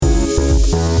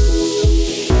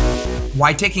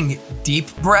why taking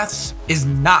deep breaths is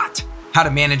not how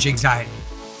to manage anxiety,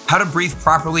 how to breathe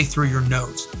properly through your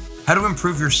nose, how to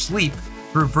improve your sleep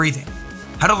through breathing,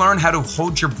 how to learn how to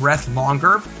hold your breath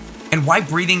longer, and why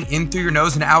breathing in through your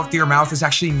nose and out through your mouth is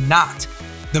actually not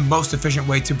the most efficient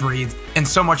way to breathe, and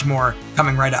so much more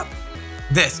coming right up.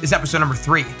 This is episode number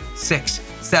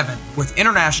 367 with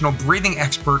international breathing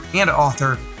expert and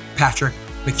author, Patrick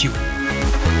McKeown.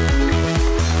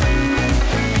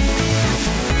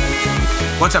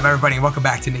 What's up, everybody, and welcome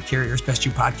back to Nick Carrier's Best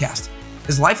You podcast.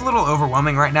 Is life a little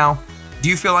overwhelming right now? Do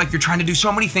you feel like you're trying to do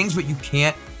so many things, but you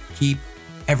can't keep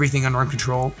everything under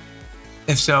control?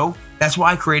 If so, that's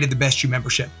why I created the Best You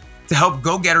membership, to help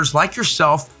go-getters like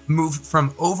yourself move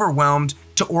from overwhelmed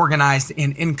to organized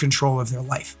and in control of their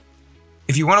life.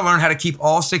 If you want to learn how to keep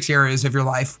all 6 areas of your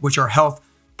life, which are health,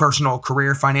 personal,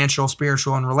 career, financial,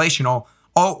 spiritual, and relational,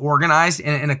 all organized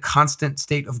and in a constant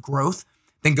state of growth,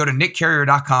 then go to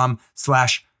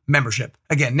nickcarrier.com/membership.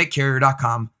 Again,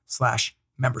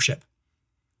 nickcarrier.com/membership.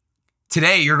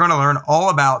 Today, you're going to learn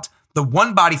all about the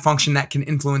one body function that can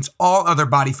influence all other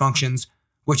body functions,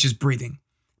 which is breathing.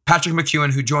 Patrick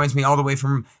McKeown, who joins me all the way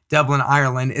from Dublin,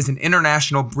 Ireland, is an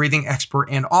international breathing expert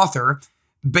and author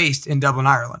based in Dublin,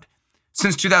 Ireland.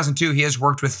 Since 2002, he has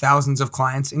worked with thousands of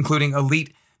clients, including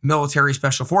elite military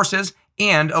special forces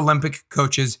and Olympic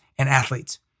coaches and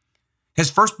athletes. His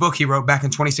first book he wrote back in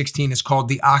 2016 is called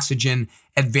The Oxygen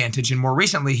Advantage, and more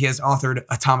recently he has authored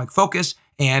Atomic Focus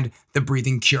and The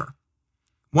Breathing Cure.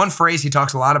 One phrase he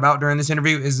talks a lot about during this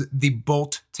interview is the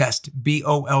BOLT test,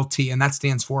 B-O-L-T, and that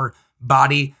stands for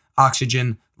Body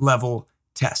Oxygen Level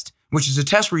Test, which is a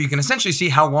test where you can essentially see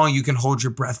how long you can hold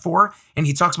your breath for, and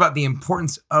he talks about the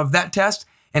importance of that test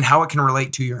and how it can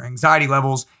relate to your anxiety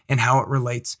levels and how it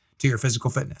relates to your physical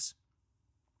fitness.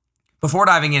 Before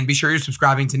diving in, be sure you're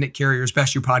subscribing to Nick Carrier's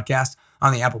Best You podcast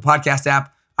on the Apple Podcast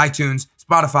app, iTunes,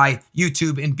 Spotify,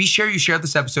 YouTube, and be sure you share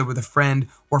this episode with a friend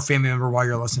or family member while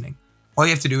you're listening. All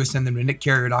you have to do is send them to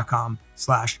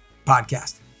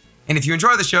nickcarrier.com/podcast. And if you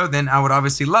enjoy the show, then I would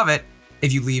obviously love it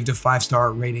if you leave a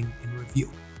 5-star rating and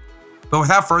review. But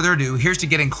without further ado, here's to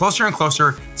getting closer and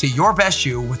closer to your best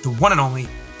you with the one and only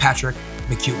Patrick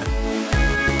McKeown.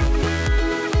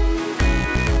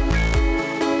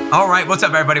 All right, what's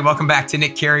up, everybody? Welcome back to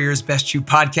Nick Carrier's Best You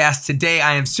podcast. Today,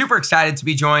 I am super excited to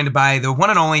be joined by the one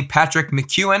and only Patrick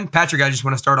McKeown. Patrick, I just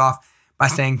want to start off by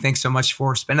saying thanks so much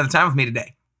for spending the time with me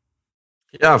today.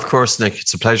 Yeah, of course, Nick.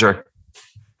 It's a pleasure.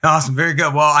 Awesome. Very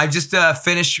good. Well, I just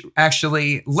finished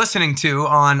actually listening to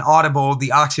on Audible,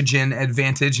 The Oxygen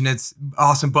Advantage, and it's an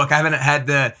awesome book. I haven't had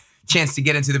the chance to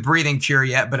get into The Breathing Cure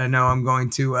yet, but I know I'm going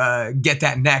to get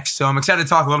that next. So I'm excited to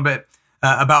talk a little bit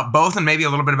about both and maybe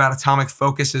a little bit about Atomic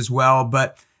Focus as well.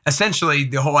 But essentially,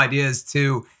 the whole idea is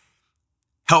to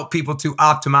help people to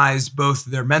optimize both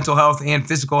their mental health and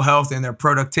physical health and their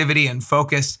productivity and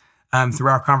focus through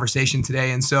our conversation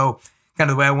today. And so kind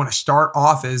of the way I want to start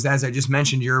off is, as I just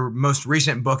mentioned, your most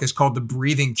recent book is called The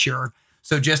Breathing Cure.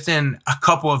 So just in a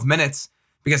couple of minutes,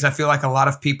 because I feel like a lot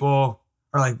of people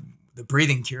are like, the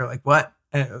breathing cure, like what?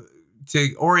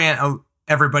 To orient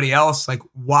everybody else, like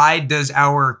why does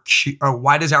our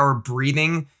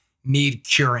breathing need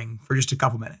curing for just a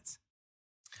couple minutes?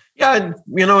 Yeah,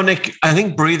 Nick, I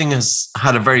think breathing has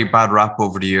had a very bad rap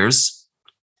over the years.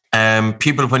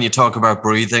 People, when you talk about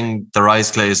breathing, their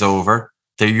eyes glaze over.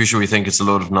 They usually think it's a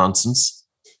load of nonsense.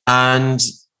 And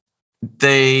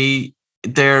they're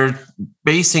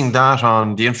basing that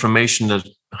on the information that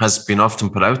has been often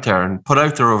put out there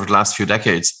over the last few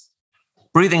decades.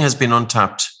 Breathing has been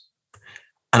untapped.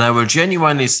 And I will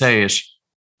genuinely say it,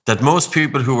 that most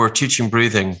people who were teaching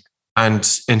breathing and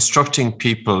instructing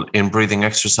people in breathing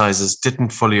exercises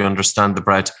didn't fully understand the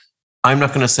breath. I'm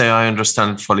not going to say I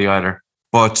understand it fully either.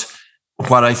 But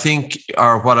what I think,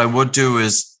 or what I would do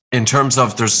is, in terms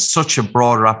of there's such a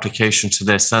broader application to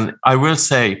this, and I will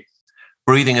say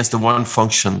breathing is the one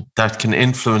function that can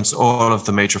influence all of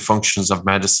the major functions of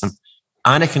medicine,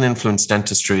 and it can influence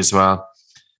dentistry as well.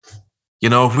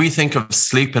 If we think of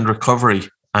sleep and recovery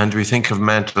and we think of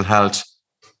mental health,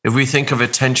 if we think of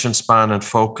attention span and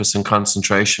focus and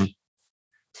concentration,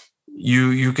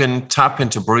 you can tap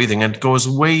into breathing, and it goes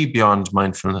way beyond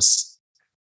mindfulness.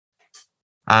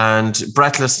 And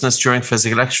breathlessness during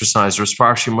physical exercise,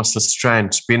 respiratory muscle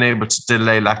strength, being able to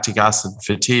delay lactic acid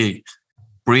fatigue,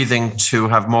 breathing to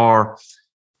have more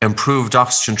improved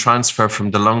oxygen transfer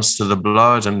from the lungs to the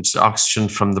blood and oxygen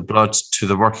from the blood to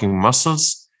the working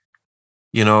muscles,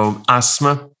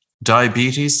 asthma,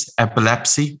 diabetes,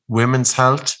 epilepsy, women's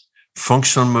health,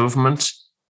 functional movement,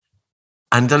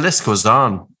 and the list goes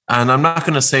on. And I'm not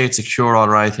going to say it's a cure-all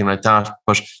or anything like that,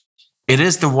 but It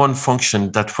is the one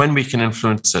function that when we can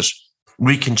influence it,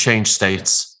 we can change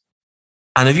states.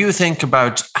 And if you think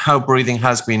about how breathing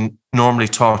has been normally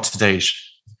taught to date,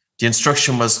 the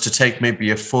instruction was to take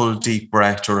maybe a full deep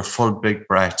breath or a full big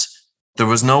breath. There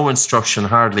was no instruction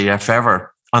hardly, if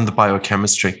ever, on the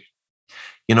biochemistry.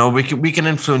 You know, we can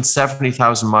influence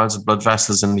 70,000 miles of blood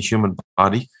vessels in the human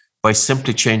body by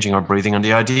simply changing our breathing. And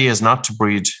the idea is not to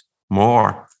breathe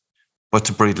more, but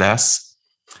to breathe less.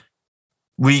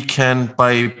 We can,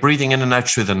 by breathing in and out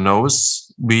through the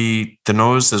nose, the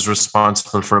nose is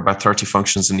responsible for about 30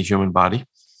 functions in the human body.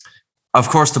 Of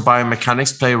course, the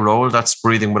biomechanics play a role. That's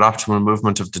breathing with optimal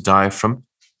movement of the diaphragm.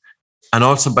 And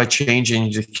also by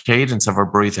changing the cadence of our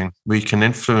breathing, we can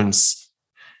influence,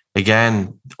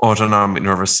 again, autonomic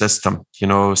nervous system, you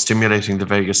know, stimulating the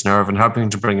vagus nerve and helping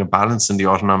to bring a balance in the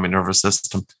autonomic nervous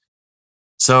system.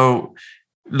 So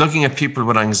looking at people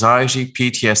with anxiety,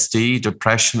 PTSD,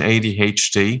 depression,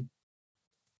 ADHD,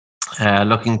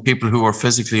 looking at people who are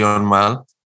physically unwell,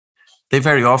 they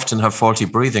very often have faulty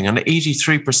breathing. And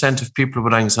 83% of people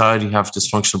with anxiety have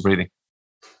dysfunctional breathing.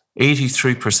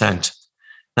 83%.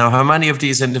 Now, how many of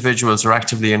these individuals are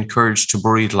actively encouraged to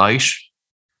breathe light,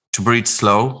 to breathe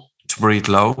slow, to breathe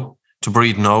low, to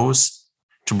breathe nose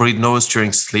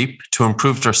during sleep, to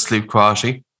improve their sleep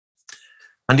quality?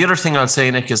 And the other thing I'll say,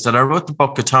 Nick, is that I wrote the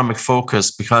book Atomic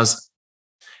Focus because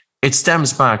it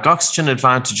stems back. Oxygen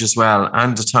Advantage as well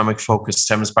and Atomic Focus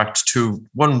stems back to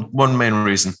one main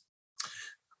reason.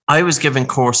 I was giving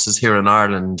courses here in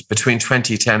Ireland between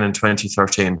 2010 and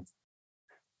 2013,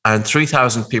 and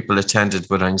 3,000 people attended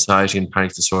with anxiety and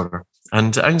panic disorder.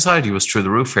 And anxiety was through the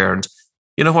roof here. And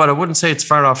you know what? I wouldn't say it's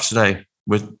far off today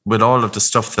with all of the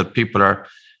stuff that people are,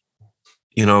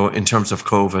 you know, in terms of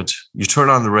COVID. You turn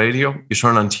on the radio, you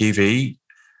turn on TV,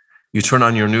 you turn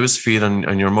on your news feed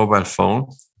on your mobile phone.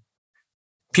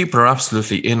 People are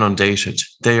absolutely inundated.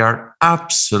 They are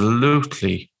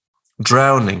absolutely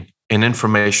drowning in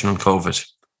information on COVID.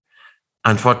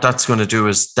 And what that's going to do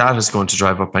is that is going to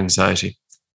drive up anxiety.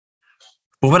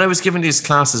 But when I was giving these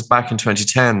classes back in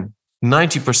 2010,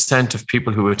 90% of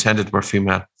people who attended were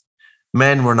female.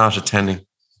 Men were not attending.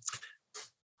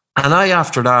 And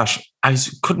after that, I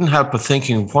couldn't help but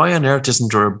thinking, why on earth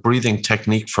isn't there a breathing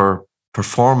technique for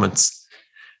performance,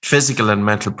 physical and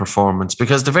mental performance?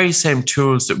 Because the very same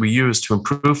tools that we use to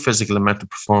improve physical and mental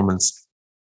performance,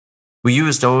 we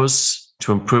use those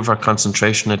to improve our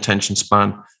concentration, attention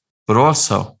span, but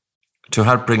also to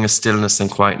help bring a stillness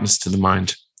and quietness to the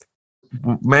mind.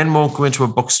 Men won't go into a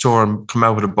bookstore and come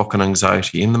out with a book on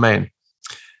anxiety in the main.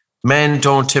 Men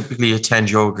don't typically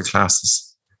attend yoga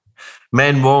classes.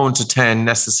 Men won't attend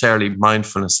necessarily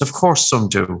mindfulness. Of course, some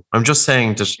do. I'm just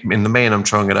saying that in the main, I'm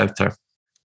throwing it out there.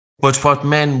 But what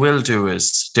men will do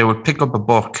is they will pick up a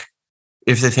book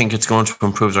if they think it's going to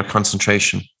improve their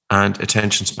concentration and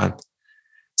attention span.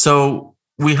 So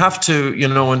we have to, you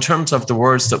know, in terms of the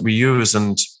words that we use,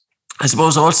 and I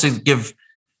suppose also give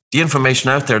the information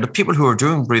out there, the people who are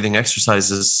doing breathing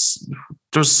exercises,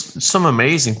 there's some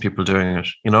amazing people doing it,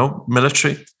 you know,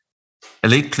 military,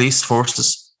 elite police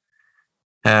forces.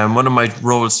 One of my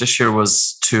roles this year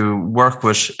was to work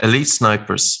with elite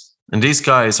snipers. And these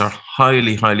guys are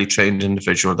highly, highly trained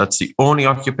individuals. That's the only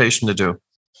occupation they do.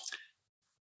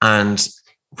 And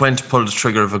when to pull the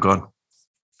trigger of a gun.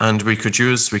 And we can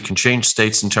change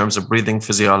states in terms of breathing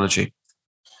physiology.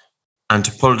 And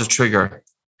to pull the trigger,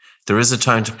 there is a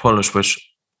time to pull it with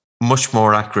much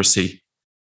more accuracy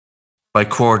by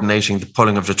coordinating the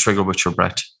pulling of the trigger with your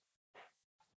breath.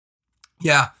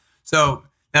 Yeah. So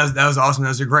that was awesome. That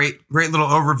was a great little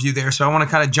overview there. So I want to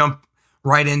kind of jump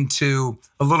right into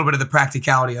a little bit of the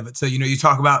practicality of it. So, you know, you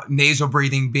talk about nasal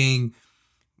breathing being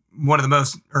one of the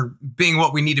most, or being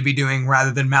what we need to be doing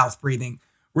rather than mouth breathing.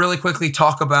 Really quickly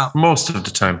talk about most of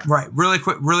the time. Right. Really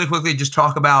quickly just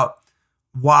talk about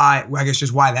why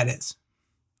that is.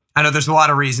 I know there's a lot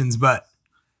of reasons, but.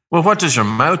 Well, what does your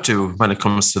mouth do when it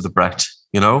comes to the breath?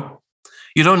 You know,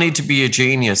 you don't need to be a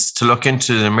genius to look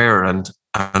into the mirror and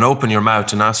open your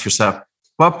mouth and ask yourself,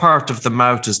 what part of the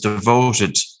mouth is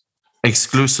devoted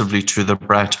exclusively to the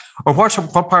breath? Or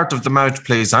what part of the mouth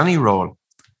plays any role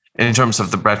in terms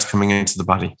of the breath coming into the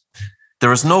body?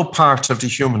 There is no part of the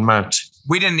human mouth.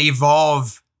 We didn't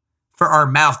evolve for our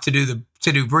mouth to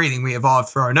do breathing. We evolved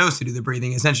for our nose to do the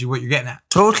breathing, essentially what you're getting at.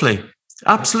 Totally.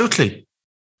 Absolutely.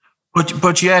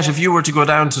 But yet, if you were to go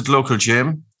down to the local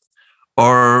gym,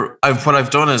 what I've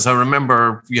done is I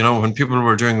remember, you know, when people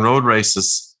were doing road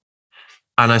races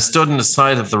and I stood on the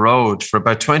side of the road for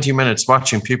about 20 minutes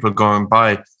watching people going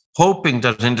by, hoping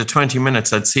that in the 20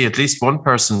 minutes I'd see at least one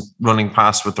person running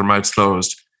past with their mouths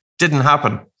closed. Didn't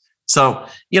happen. So,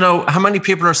 how many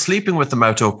people are sleeping with the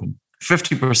mouth open?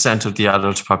 50% of the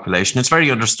adult population. It's very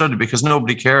understood because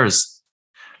nobody cares.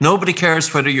 Nobody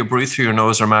cares whether you breathe through your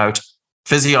nose or mouth.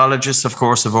 Physiologists, of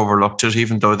course, have overlooked it,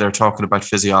 even though they're talking about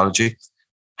physiology.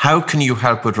 How can you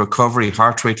help with recovery,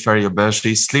 heart rate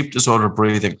variability, sleep disorder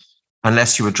breathing,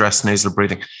 unless you address nasal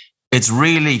breathing? It's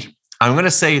really, I'm going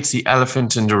to say it's the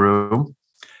elephant in the room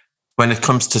when it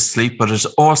comes to sleep, but it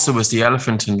also is the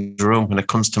elephant in the room when it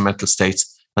comes to mental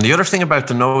states. And the other thing about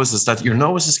the nose is that your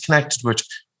nose is connected with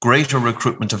greater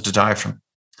recruitment of the diaphragm.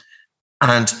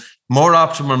 And more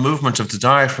optimal movement of the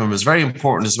diaphragm is very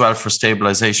important as well for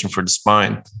stabilization for the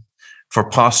spine, for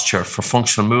posture, for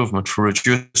functional movement, for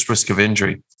reduced risk of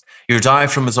injury. Your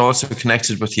diaphragm is also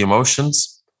connected with the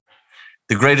emotions.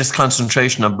 The greatest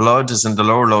concentration of blood is in the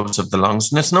lower lobes of the lungs.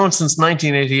 And it's known since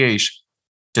 1988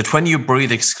 that when you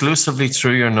breathe exclusively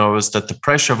through your nose, that the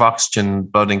pressure of oxygen in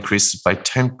blood increases by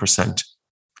 10%.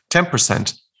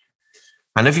 10%.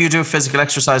 And if you do physical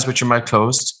exercise with your mouth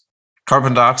closed,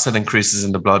 carbon dioxide increases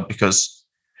in the blood because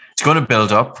it's going to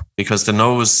build up because the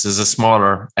nose is a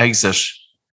smaller exit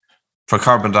for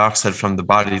carbon dioxide from the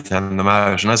body than the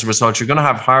mouth. And as a result, you're going to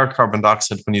have higher carbon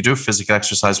dioxide when you do physical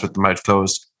exercise with the mouth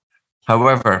closed.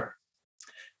 However,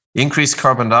 increased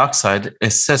carbon dioxide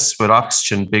assists with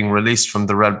oxygen being released from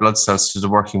the red blood cells to the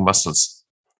working muscles.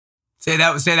 Say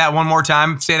that one more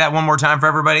time. Say that one more time for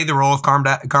everybody, the role of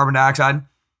carbon dioxide.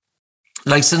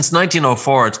 Like since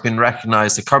 1904, it's been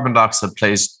recognized that carbon dioxide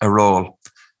plays a role.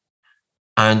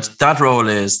 And that role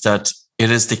is that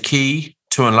it is the key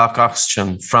to unlock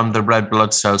oxygen from the red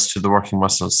blood cells to the working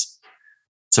muscles.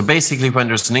 So basically, when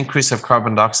there's an increase of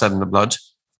carbon dioxide in the blood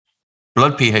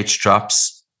pH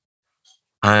drops,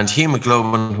 and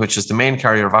hemoglobin, which is the main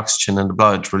carrier of oxygen in the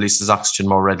blood, releases oxygen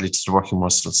more readily to the working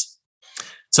muscles.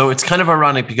 So it's kind of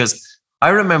ironic because I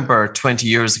remember 20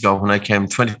 years ago when I came,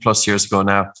 20 plus years ago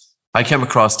now, I came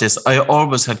across this. I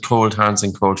always had cold hands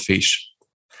and cold feet.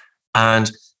 And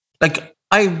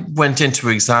I went into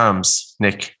exams,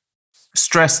 Nick,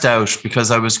 stressed out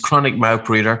because I was a chronic mouth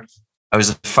breather. I was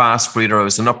a fast breather. I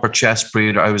was an upper chest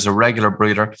breather. I was a regular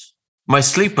breather. My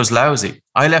sleep was lousy.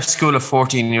 I left school at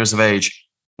 14 years of age,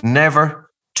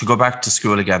 never to go back to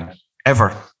school again,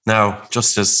 ever. Now,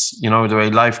 just as, the way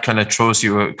life kind of throws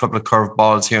you a couple of curved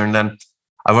balls here and then,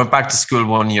 I went back to school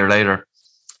 1 year later.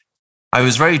 I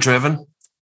was very driven.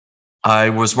 I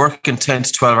was working 10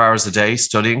 to 12 hours a day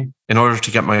studying in order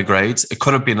to get my grades. It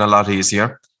could have been a lot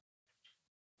easier.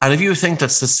 And if you think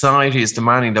that society is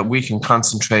demanding that we can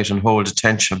concentrate and hold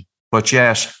attention, but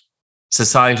yet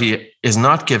society is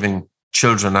not giving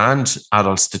children and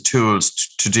adults the tools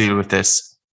to deal with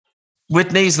this.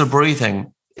 With nasal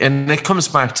breathing, and it comes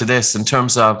back to this in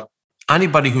terms of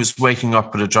anybody who's waking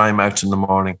up with a dry mouth in the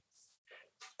morning,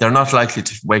 they're not likely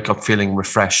to wake up feeling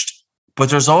refreshed. But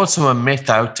there's also a myth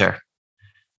out there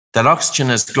that oxygen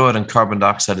is good and carbon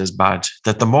dioxide is bad,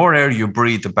 that the more air you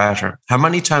breathe, the better. How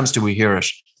many times do we hear it?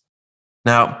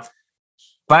 Now,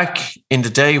 back in the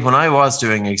day when I was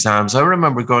doing exams, I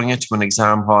remember going into an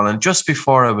exam hall, and just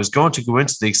before I was going to go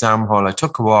into the exam hall, I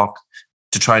took a walk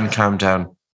to try and calm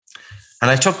down. And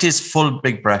I took these full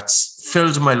big breaths,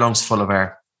 filled my lungs full of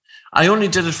air. I only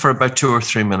did it for about 2 or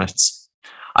 3 minutes.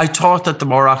 I thought that the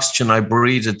more oxygen I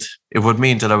breathed, it would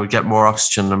mean that I would get more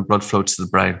oxygen and blood flow to the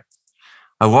brain.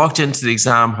 I walked into the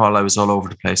exam hall, I was all over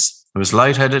the place. I was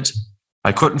lightheaded,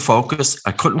 I couldn't focus,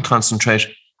 I couldn't concentrate,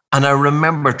 and I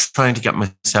remember trying to get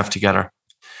myself together.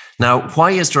 Now,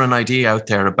 why is there an idea out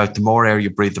there about the more air you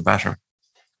breathe, the better?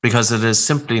 Because it is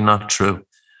simply not true.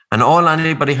 And all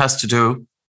anybody has to do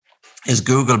is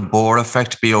Google Bohr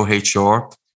effect, B-O-H-R,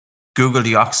 Google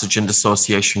the oxygen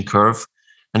dissociation curve.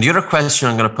 And the other question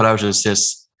I'm going to put out is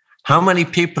this: how many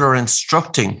people are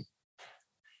instructing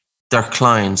their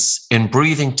clients in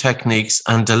breathing techniques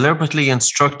and deliberately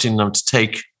instructing them to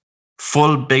take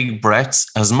full big breaths,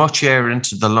 as much air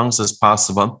into the lungs as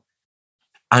possible?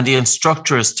 And the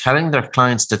instructor is telling their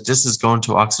clients that this is going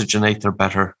to oxygenate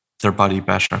their body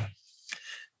better.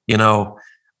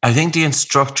 I think the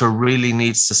instructor really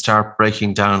needs to start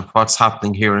breaking down what's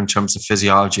happening here in terms of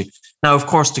physiology. Now, of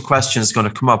course, the question is going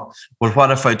to come up, well, what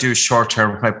if I do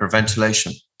short-term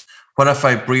hyperventilation? What if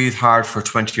I breathe hard for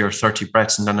 20 or 30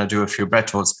 breaths and then I do a few breath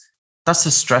holds? That's a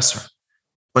stressor,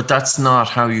 but that's not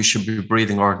how you should be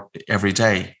breathing every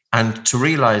day. And to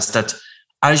realize that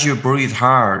as you breathe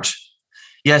hard,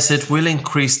 yes, it will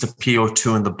increase the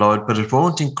PO2 in the blood, but it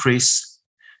won't increase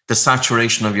the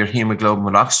saturation of your hemoglobin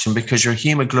with oxygen because your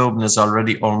hemoglobin is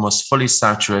already almost fully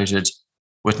saturated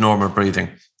with normal breathing.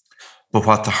 But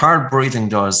what the hard breathing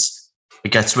does,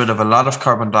 it gets rid of a lot of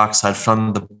carbon dioxide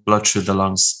from the blood through the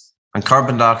lungs. And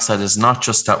carbon dioxide is not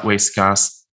just that waste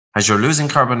gas. As you're losing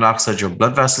carbon dioxide, your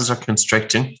blood vessels are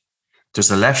constricting.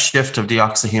 There's a left shift of the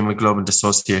oxyhemoglobin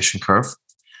dissociation curve.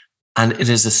 And it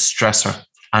is a stressor.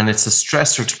 And it's a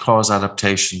stressor to cause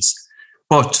adaptations.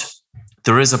 But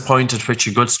there is a point at which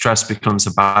a good stress becomes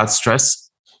a bad stress.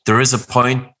 There is a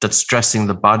point that stressing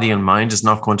the body and mind is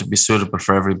not going to be suitable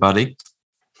for everybody.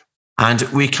 And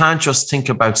we can't just think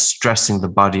about stressing the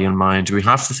body and mind. We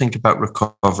have to think about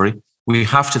recovery. We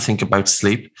have to think about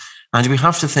sleep. And we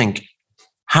have to think,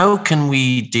 how can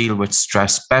we deal with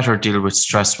stress, better deal with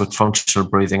stress with functional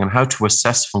breathing, and how to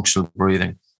assess functional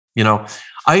breathing? You know,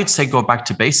 I'd say go back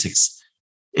to basics.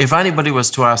 If anybody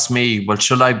was to ask me, well,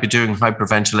 should I be doing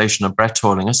hyperventilation or breath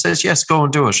holding? I says, yes, go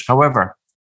and do it. However,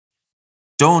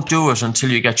 don't do it until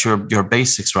you get your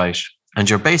basics right. And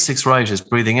your basics right is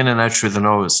breathing in and out through the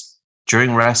nose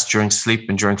during rest, during sleep,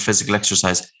 and during physical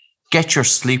exercise. Get your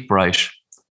sleep right.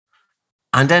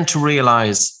 And then to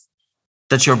realize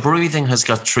that your breathing has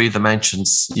got 3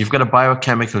 dimensions. You've got a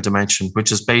biochemical dimension,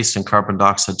 which is based on carbon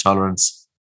dioxide tolerance.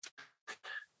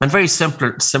 And very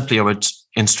simply, I would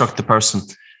instruct the person,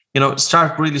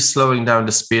 start really slowing down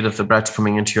the speed of the breath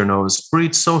coming into your nose.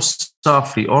 Breathe so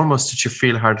softly, almost that you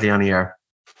feel hardly any air.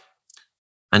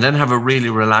 And then have a really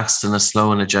relaxed and a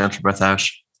slow and a gentle breath out.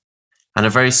 And a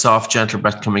very soft, gentle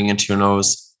breath coming into your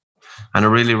nose. And a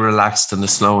really relaxed and a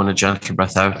slow and a gentle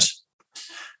breath out.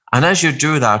 And as you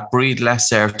do that, breathe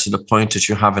less air to the point that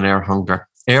you have an air hunger.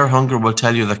 Air hunger will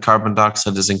tell you that carbon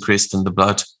dioxide is increased in the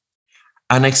blood.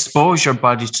 And expose your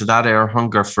body to that air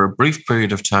hunger for a brief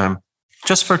period of time,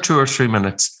 just for 2 or 3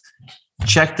 minutes.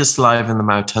 Check the saliva in the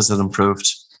mouth, has it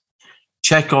improved?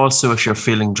 Check also if you're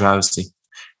feeling drowsy.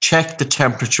 Check the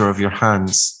temperature of your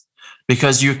hands,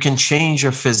 because you can change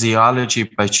your physiology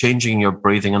by changing your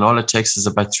breathing, and all it takes is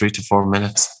about 3 to 4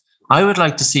 minutes. I would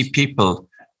like to see people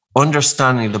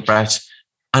understanding the breath,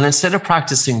 and instead of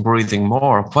practicing breathing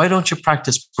more, why don't you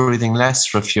practice breathing less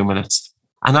for a few minutes?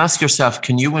 And ask yourself,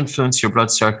 can you influence your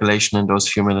blood circulation in those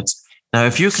few minutes? Now,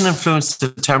 if you can influence the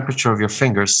temperature of your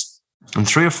fingers in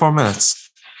 3 or 4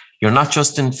 minutes, you're not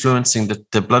just influencing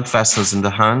the blood vessels in the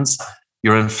hands,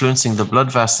 you're influencing the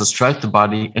blood vessels throughout the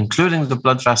body, including the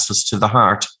blood vessels to the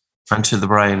heart and to the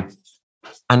brain.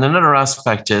 And another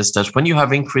aspect is that when you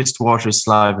have increased watery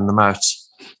saliva in the mouth,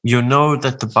 you know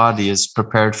that the body is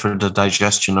prepared for the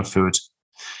digestion of food,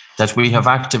 that we have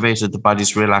activated the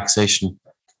body's relaxation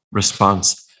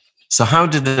response. So how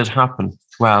did it happen?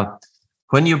 Well,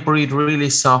 when you breathe really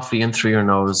softly in through your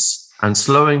nose and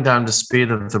slowing down the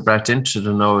speed of the breath into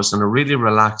the nose and a really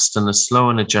relaxed and a slow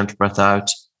and a gentle breath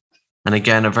out, and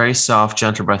again, a very soft,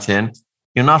 gentle breath in,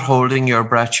 you're not holding your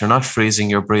breath, you're not freezing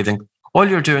your breathing. All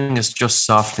you're doing is just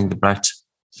softening the breath.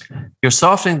 You're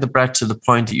softening the breath to the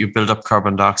point that you build up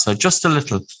carbon dioxide just a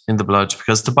little in the blood,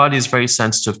 because the body is very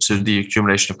sensitive to the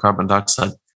accumulation of carbon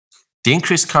dioxide. The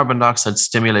increased carbon dioxide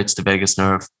stimulates the vagus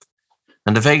nerve,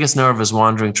 and the vagus nerve is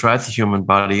wandering throughout the human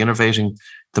body, innervating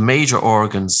the major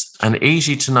organs, and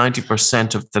 80 to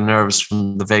 90% of the nerves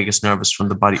from the vagus nerve is from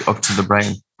the body up to the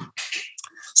brain.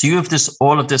 So you have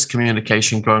all of this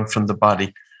communication going from the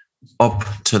body up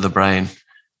to the brain.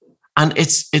 And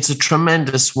it's a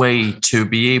tremendous way to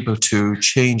be able to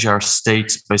change our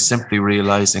states by simply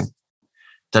realizing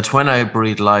that when I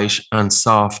breathe light and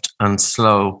soft and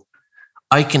slow,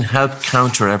 I can help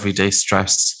counter everyday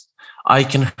stress. I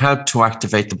can help to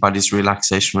activate the body's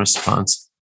relaxation response.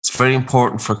 It's very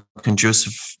important for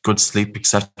conducive, good sleep,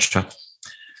 etc.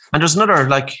 And there's another,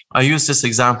 I use this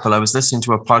example. I was listening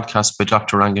to a podcast by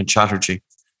Dr. Rangan Chatterjee.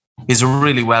 He's a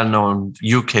really well-known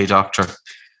UK doctor.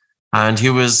 And he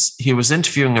was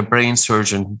interviewing a brain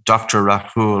surgeon, Dr.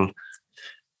 Rahul.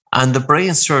 And the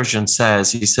brain surgeon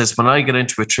says, when I get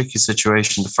into a tricky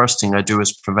situation, the first thing I do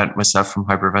is prevent myself from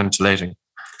hyperventilating.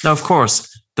 Now, of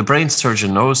course, the brain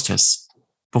surgeon knows this,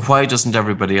 but why doesn't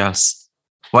everybody else?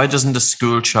 Why doesn't the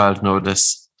school child know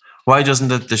this? Why doesn't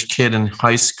the kid in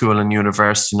high school and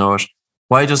university know it?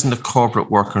 Why doesn't the corporate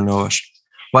worker know it?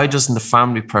 Why doesn't the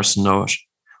family person know it?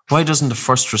 Why doesn't the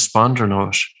first responder know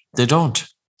it? They don't.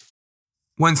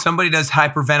 When somebody does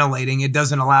hyperventilating, it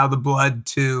doesn't allow the blood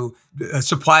to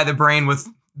supply the brain with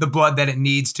the blood that it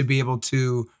needs to be able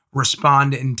to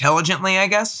respond intelligently, I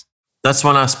guess. That's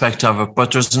one aspect of it,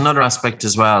 but there's another aspect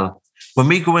as well. When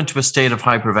we go into a state of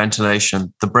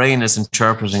hyperventilation, the brain is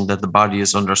interpreting that the body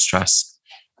is under stress,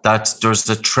 that there's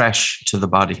a threat to the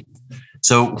body.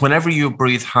 So whenever you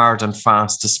breathe hard and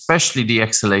fast, especially the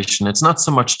exhalation, it's not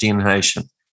so much the inhalation.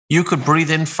 You could breathe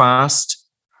in fast,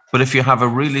 but if you have a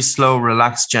really slow,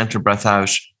 relaxed, gentle breath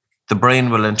out, the brain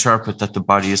will interpret that the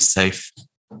body is safe.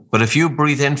 But if you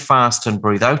breathe in fast and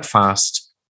breathe out fast,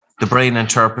 the brain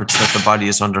interprets that the body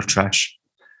is under threat.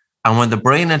 And when the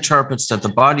brain interprets that the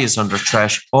body is under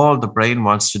threat, all the brain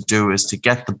wants to do is to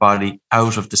get the body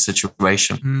out of the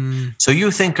situation. So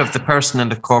you think of the person in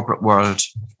the corporate world,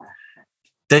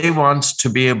 they want to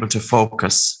be able to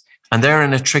focus, and they're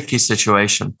in a tricky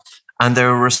situation, and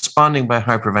they're responding by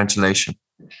hyperventilation.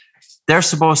 They're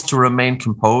supposed to remain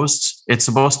composed. It's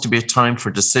supposed to be a time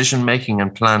for decision making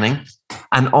and planning.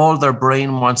 And all their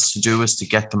brain wants to do is to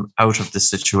get them out of the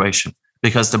situation,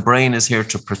 because the brain is here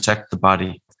to protect the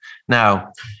body.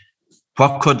 Now,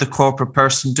 what could the corporate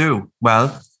person do?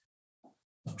 Well,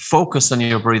 focus on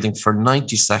your breathing for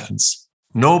 90 seconds.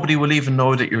 Nobody will even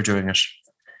know that you're doing it.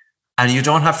 And you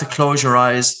don't have to close your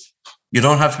eyes. You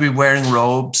don't have to be wearing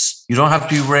robes. You don't have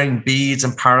to be wearing beads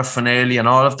and paraphernalia and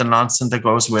all of the nonsense that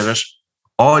goes with it.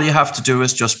 All you have to do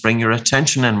is just bring your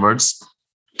attention inwards,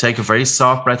 take a very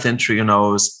soft breath in through your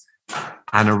nose,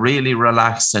 and a really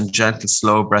relaxed and gentle,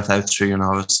 slow breath out through your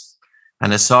nose.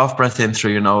 And a soft breath in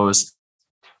through your nose.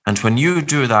 And when you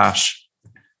do that,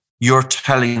 you're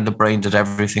telling the brain that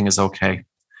everything is okay.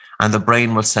 And the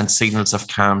brain will send signals of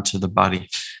calm to the body.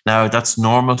 Now, that's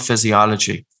normal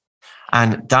physiology.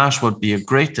 And that would be a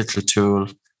great little tool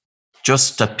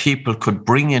just that people could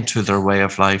bring into their way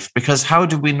of life. Because how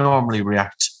do we normally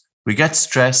react? We get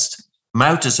stressed,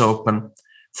 mouth is open,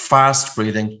 fast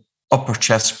breathing, upper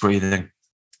chest breathing.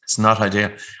 It's not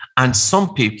ideal. And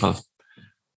some people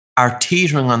are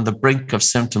teetering on the brink of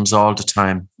symptoms all the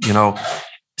time. You know,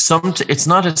 it's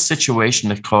not a situation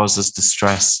that causes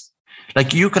distress.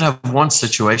 Like you could have one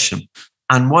situation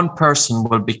and one person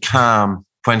will be calm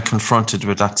when confronted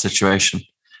with that situation,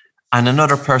 and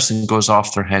another person goes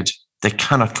off their head. They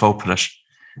cannot cope with it.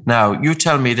 Now, you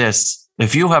tell me this,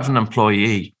 if you have an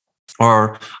employee,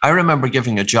 or I remember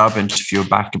giving a job interview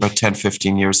back about 10,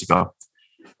 15 years ago.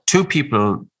 Two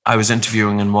people I was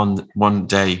interviewing in one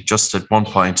day, just at one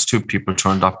point, two people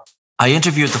turned up. I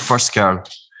interviewed the first girl.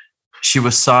 She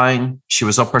was sighing. She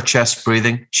was upper chest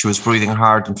breathing. She was breathing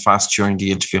hard and fast during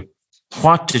the interview.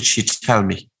 What did she tell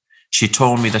me? She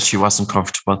told me that she wasn't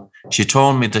comfortable. She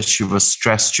told me that she was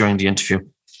stressed during the interview.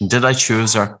 And did I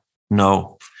choose her?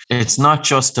 No. It's not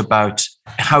just about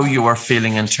how you are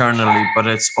feeling internally, but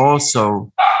it's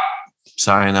also,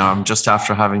 sorry now, I'm just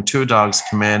after having two dogs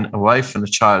come in, a wife and a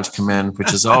child come in,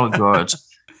 which is all good.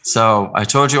 So I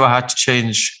told you I had to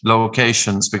change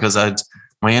locations because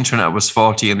my internet was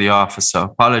faulty in the office. So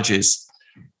apologies.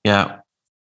 Yeah.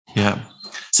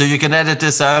 So you can edit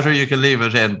this out or you can leave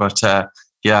it in, but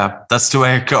yeah, that's the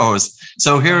way it goes.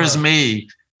 So here is me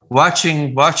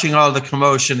watching all the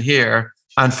commotion here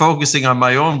and focusing on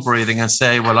my own breathing and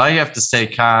say, well, I have to stay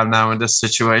calm now in this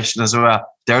situation as well.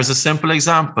 There's a simple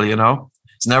example, you know,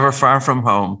 it's never far from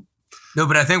home. No,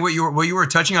 but I think what you were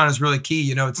touching on is really key.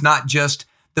 You know, it's not just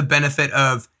the benefit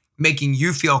of making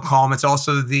you feel calm. It's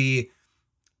also the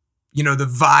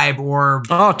vibe or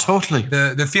totally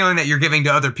the feeling that you're giving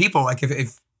to other people. Like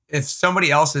if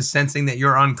somebody else is sensing that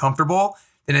you're uncomfortable,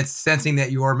 then it's sensing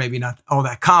that you're maybe not all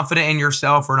that confident in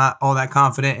yourself or not all that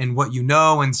confident in what you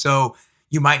know. And so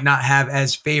you might not have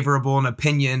as favorable an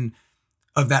opinion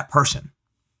of that person.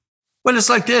 Well, it's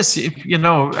like this, you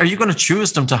know, are you going to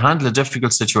choose them to handle a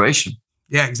difficult situation?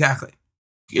 Yeah, exactly.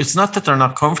 It's not that they're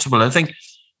not comfortable. I think,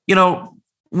 you know,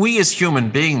 we as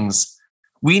human beings,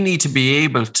 we need to be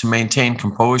able to maintain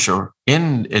composure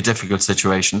in a difficult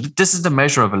situation. This is the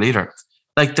measure of a leader.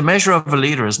 Like the measure of a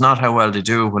leader is not how well they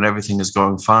do when everything is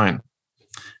going fine.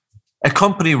 A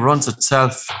company runs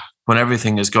itself when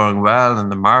everything is going well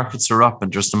and the markets are up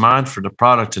and there's demand for the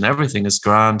product and everything is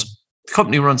grand. The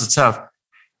company runs itself.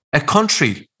 A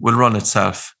country will run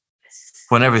itself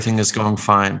when everything is going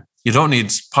fine. You don't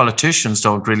need, politicians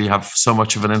don't really have so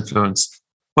much of an influence.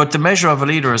 But the measure of a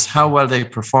leader is how well they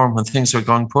perform when things are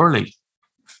going poorly.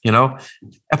 You know,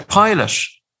 a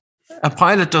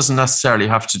pilot doesn't necessarily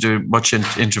have to do much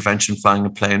intervention flying a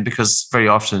plane because very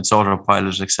often it's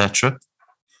autopilot, etc.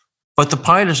 But the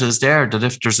pilot is there that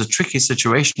if there's a tricky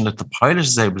situation that the pilot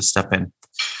is able to step in.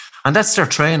 And that's their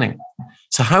training.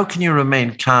 So how can you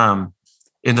remain calm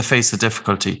in the face of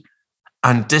difficulty?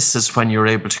 And this is when you're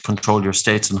able to control your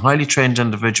states. And highly trained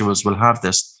individuals will have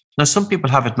this. Now, some people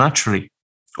have it naturally.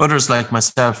 Others, like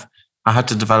myself, I had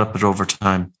to develop it over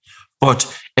time.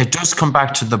 But it does come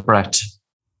back to the breath.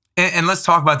 And let's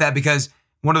talk about that, because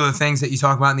one of the things that you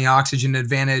talk about in the Oxygen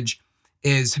Advantage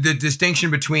is the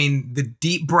distinction between the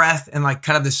deep breath and like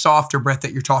kind of the softer breath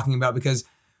that you're talking about, because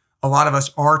a lot of us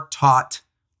are taught,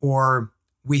 or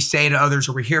we say to others,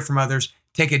 or we hear from others,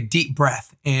 take a deep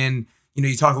breath. And, you know,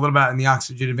 you talk a little about in the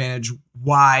Oxygen Advantage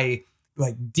why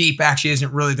like deep actually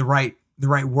isn't really the right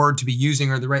word to be using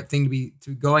or the right thing to be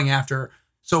going after.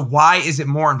 So why is it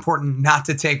more important not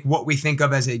to take what we think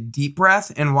of as a deep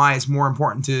breath, and why it's more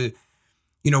important to,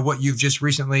 what you've just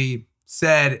recently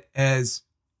said as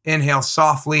inhale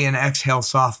softly and exhale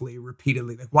softly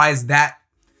repeatedly? Like, why is that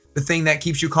the thing that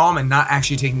keeps you calm and not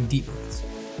actually taking deep breaths?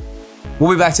 We'll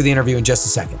be back to the interview in just a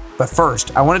second. But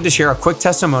first, I wanted to share a quick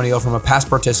testimonial from a past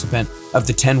participant of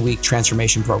the 10-week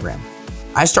transformation program.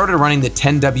 I started running the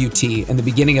 10WT in the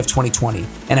beginning of 2020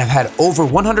 and have had over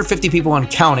 150 people and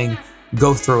counting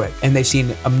go through it, and they've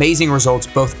seen amazing results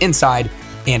both inside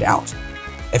and out.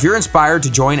 If you're inspired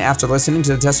to join after listening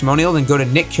to the testimonial, then go to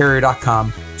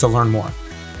nickcarrier.com to learn more.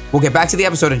 We'll get back to the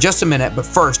episode in just a minute, but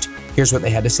first, here's what they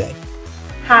had to say.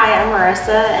 Hi, I'm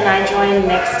Marissa, and I joined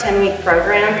Nick's 10-week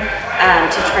program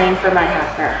to train for my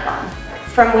half marathon.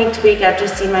 From week to week, I've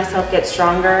just seen myself get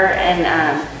stronger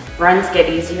and runs get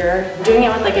easier. Doing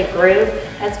it with like a group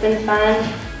has been fun.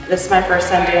 This is my first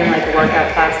time doing like a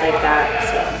workout class like that,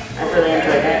 so I've really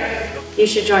enjoyed it. You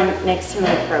should join Nick's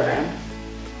 10-week program.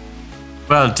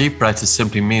 Well, deep breath is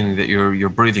simply meaning that your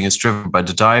breathing is driven by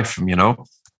the diaphragm,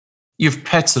 You've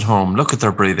pets at home, look at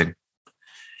their breathing.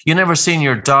 You never seen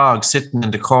your dog sitting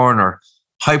in the corner,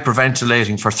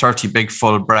 hyperventilating for 30 big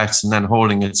full breaths and then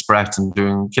holding its breath and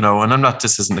doing, and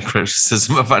this isn't a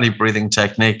criticism of any breathing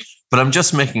technique, but I'm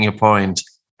just making a point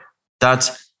that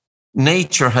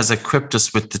nature has equipped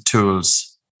us with the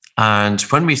tools. And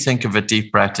when we think of a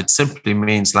deep breath, it simply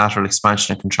means lateral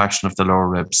expansion and contraction of the lower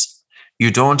ribs.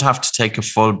 You don't have to take a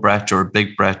full breath or a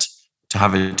big breath to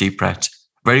have a deep breath.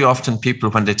 Very often people,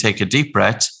 when they take a deep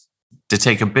breath, they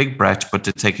take a big breath, but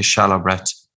they take a shallow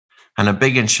breath. And a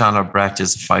big and shallow breath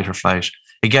is a fight or flight.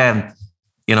 Again,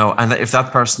 and if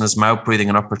that person is mouth breathing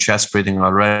and upper chest breathing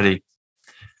already,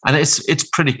 and it's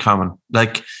pretty common.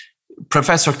 Like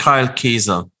Professor Kyle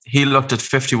Kiesel, he looked at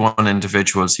 51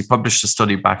 individuals. He published a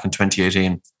study back in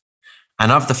 2018.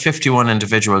 And of the 51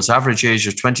 individuals, average age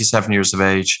of 27 years of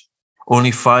age,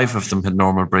 only 5 of them had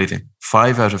normal breathing.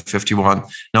 5 out of 51.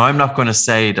 Now, I'm not going to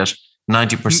say that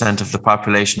 90% of the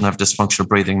population have dysfunctional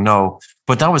breathing. No,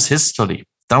 but that was his study.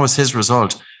 That was his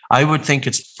result. I would think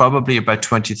it's probably about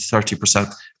 20 to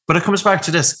 30%. But it comes back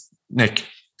to this, Nick.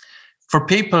 For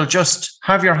people, just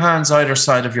have your hands either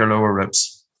side of your lower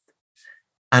ribs.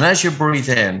 And as you breathe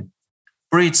in,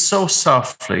 breathe so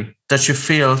softly that you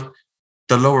feel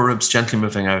the lower ribs gently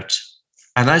moving out.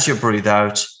 And as you breathe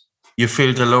out, you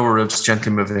feel the lower ribs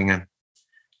gently moving in.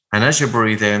 And as you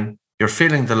breathe in, you're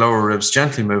feeling the lower ribs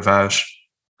gently move out.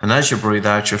 And as you breathe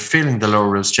out, you're feeling the lower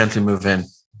ribs gently move in.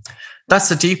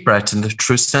 That's a deep breath in the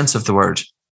true sense of the word.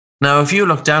 Now, if you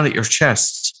look down at your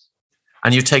chest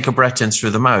and you take a breath in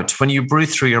through the mouth, when you breathe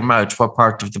through your mouth, what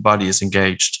part of the body is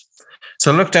engaged?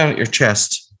 So look down at your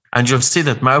chest and you'll see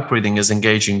that mouth breathing is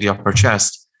engaging the upper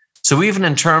chest. So even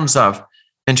in terms of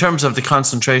the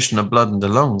concentration of blood in the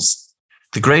lungs,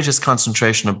 the greatest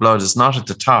concentration of blood is not at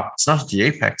the top, it's not at the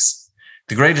apex.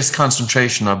 The greatest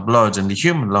concentration of blood in the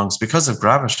human lungs, because of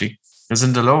gravity, is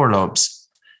in the lower lobes.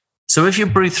 So if you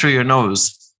breathe through your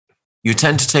nose, you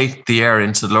tend to take the air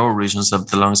into the lower regions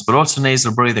of the lungs, but also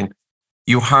nasal breathing,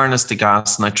 you harness the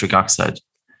gas nitric oxide.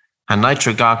 And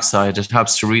nitric oxide, it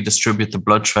helps to redistribute the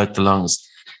blood throughout the lungs.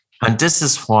 And this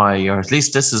is why, or at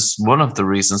least this is one of the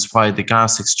reasons why the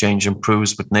gas exchange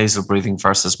improves with nasal breathing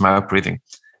versus mouth breathing.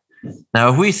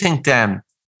 Now, if we think then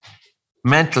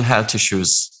mental health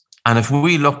issues, and if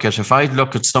I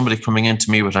look at somebody coming into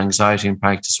me with anxiety and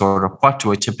panic disorder, what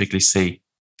do I typically see?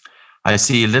 I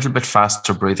see a little bit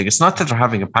faster breathing. It's not that they're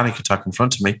having a panic attack in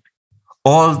front of me.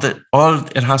 All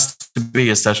it has to be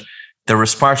is that the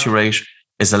respiratory rate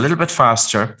is a little bit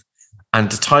faster and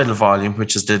the tidal volume,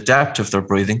 which is the depth of their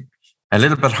breathing, a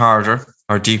little bit harder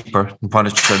or deeper than what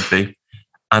it should be,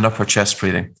 and upper chest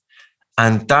breathing.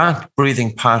 And that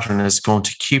breathing pattern is going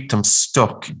to keep them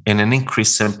stuck in an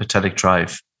increased sympathetic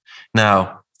drive.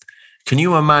 Now, can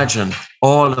you imagine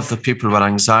all of the people with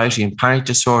anxiety and panic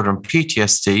disorder and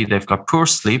PTSD? They've got poor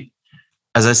sleep.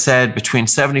 As I said, between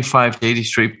 75 to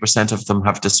 83% of them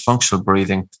have dysfunctional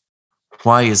breathing.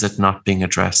 Why is it not being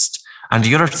addressed? And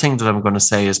the other thing that I'm going to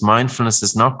say is mindfulness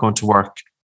is not going to work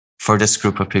for this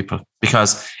group of people,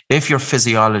 because if your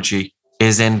physiology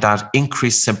is in that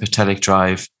increased sympathetic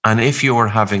drive, and if you are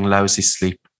having lousy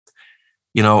sleep,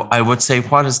 I would say,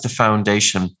 what is the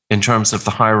foundation in terms of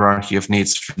the hierarchy of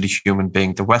needs for the human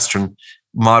being, the Western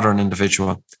modern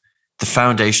individual? The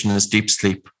foundation is deep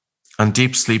sleep. And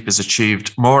deep sleep is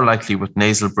achieved more likely with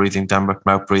nasal breathing than with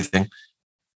mouth breathing.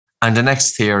 And the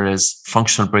next tier is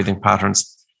functional breathing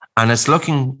patterns. And it's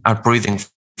looking at breathing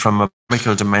from a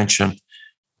biochemical dimension,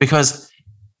 because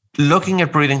looking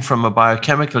at breathing from a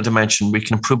biochemical dimension, we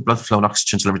can improve blood flow and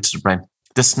oxygen delivery to the brain.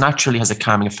 This naturally has a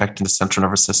calming effect in the central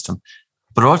nervous system,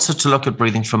 but also to look at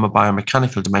breathing from a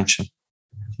biomechanical dimension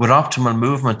with optimal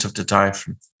movement of the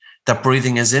diaphragm. That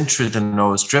breathing is in through the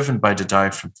nose, driven by the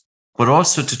diaphragm, but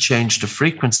also to change the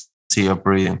frequency of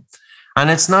breathing. And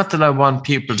it's not that I want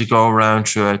people to go around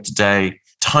throughout the day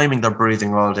timing their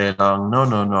breathing all day long.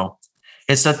 No.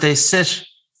 It's that they sit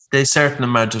a certain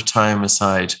amount of time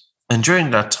aside, and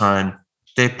during that time,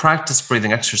 they practice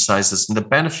breathing exercises, and the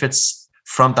benefits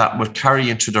from that would carry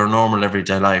into their normal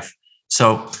everyday life.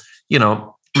 So,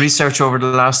 research over the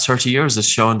last 30 years has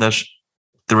shown that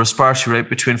the respiratory rate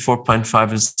between 4.5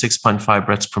 and 6.5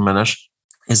 breaths per minute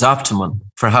is optimal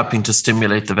for helping to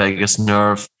stimulate the vagus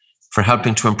nerve, for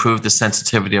helping to improve the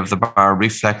sensitivity of the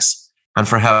baroreflex, and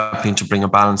for helping to bring a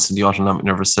balance in the autonomic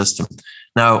nervous system.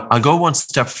 Now, I'll go one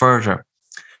step further.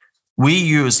 We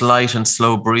use light and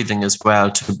slow breathing as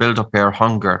well to build up air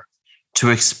hunger, to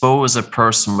expose a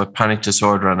person with panic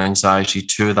disorder and anxiety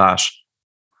to that.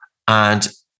 And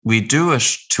we do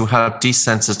it to help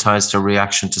desensitize their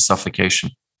reaction to suffocation,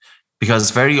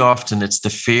 because very often it's the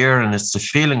fear and it's the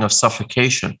feeling of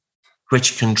suffocation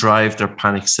which can drive their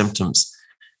panic symptoms.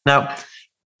 Now,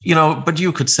 but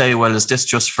you could say, well, is this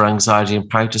just for anxiety and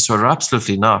panic disorder?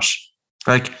 Absolutely not.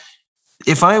 Like,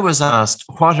 if I was asked,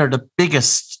 what are the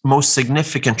biggest, most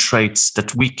significant traits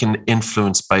that we can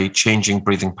influence by changing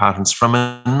breathing patterns from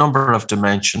a number of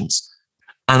dimensions,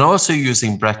 and also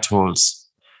using breath holds?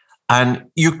 And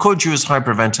you could use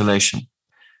hyperventilation.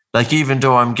 Like, even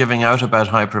though I'm giving out about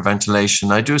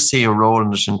hyperventilation, I do see a role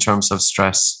in it in terms of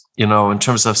stress, in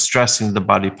terms of stressing the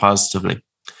body positively.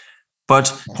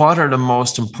 But what are the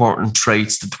most important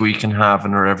traits that we can have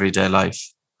in our everyday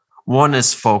life? One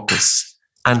is focus.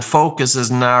 And focus is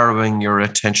narrowing your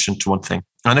attention to one thing.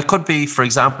 And it could be, for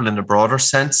example, in a broader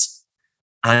sense,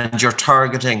 and you're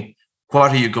targeting,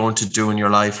 what are you going to do in your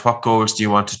life? What goals do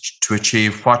you want to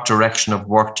achieve? What direction of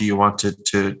work do you want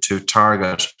to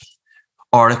target?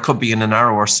 Or it could be in a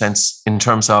narrower sense in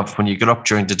terms of when you get up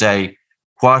during the day,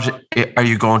 what are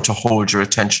you going to hold your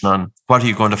attention on? What are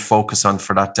you going to focus on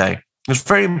for that day? It's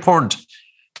very important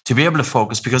to be able to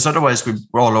focus, because otherwise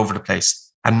we're all over the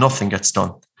place and nothing gets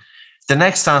done. The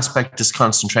next aspect is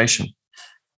concentration.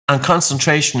 And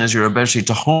concentration is your ability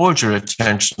to hold your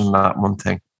attention on that one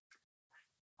thing.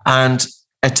 And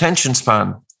attention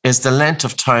span is the length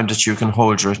of time that you can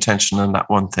hold your attention on that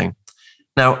one thing.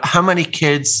 Now, how many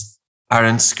kids are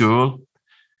in school,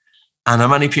 and how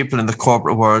many people in the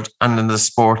corporate world and in the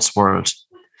sports world,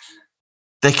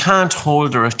 they can't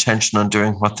hold their attention on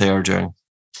doing what they are doing?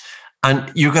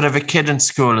 And you could have a kid in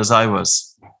school, as I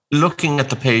was, looking at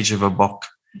the page of a book.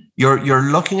 You're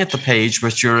looking at the page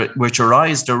with your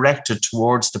eyes directed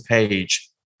towards the page,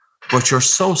 but you're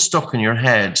so stuck in your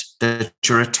head that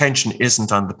your attention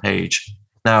isn't on the page.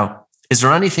 Now, is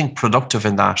there anything productive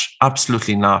in that?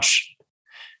 Absolutely not.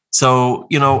 So,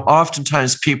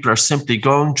 oftentimes people are simply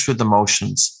going through the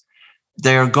motions.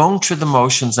 They are going through the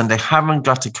motions and they haven't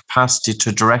got the capacity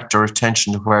to direct their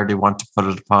attention to where they want to put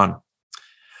it upon.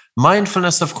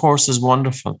 Mindfulness, of course, is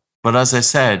wonderful. But as I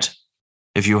said,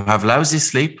 if you have lousy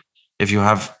sleep, if you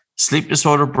have sleep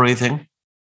disorder breathing,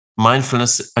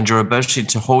 mindfulness and your ability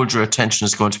to hold your attention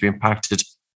is going to be impacted.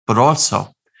 But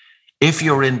also, if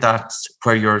you're in that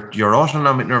where your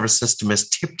autonomic nervous system is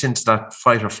tipped into that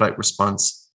fight or flight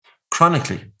response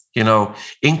chronically,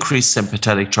 increased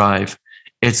sympathetic drive,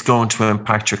 it's going to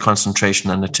impact your concentration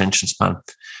and attention span.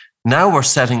 Now we're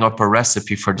setting up a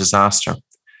recipe for disaster.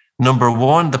 Number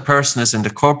one, the person is in the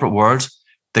corporate world.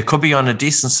 They could be on a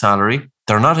decent salary.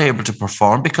 They're not able to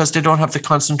perform because they don't have the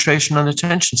concentration and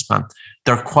attention span.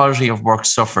 Their quality of work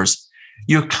suffers.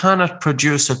 You cannot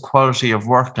produce a quality of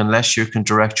work unless you can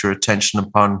direct your attention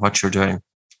upon what you're doing.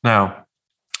 Now,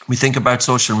 we think about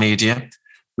social media.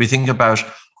 We think about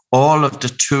all of the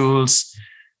tools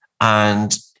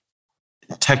and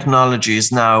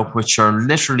technologies now which are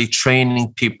literally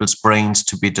training people's brains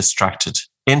to be distracted.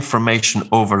 Information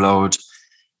overload.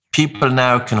 People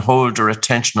now can hold their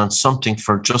attention on something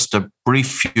for just a brief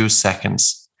few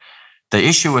seconds. The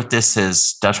issue with this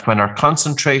is that when our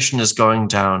concentration is going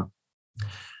down,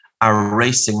 our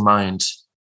racing mind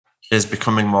is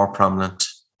becoming more prominent.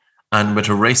 And with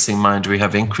a racing mind, we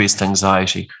have increased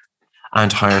anxiety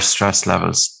and higher stress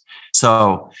levels.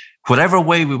 So whatever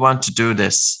way we want to do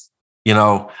this,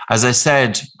 as I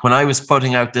said, when I was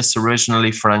putting out this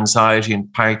originally for anxiety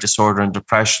and panic disorder and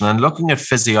depression and looking at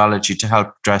physiology to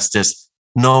help address this,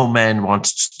 no men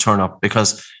wanted to turn up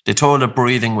because they told that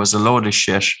breathing was a load of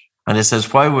shit. And they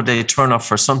says, why would they turn up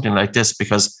for something like this?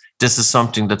 Because this is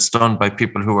something that's done by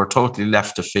people who are totally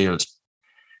left of field.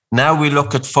 Now we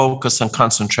look at focus and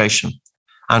concentration.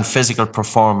 and physical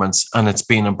performance, and it's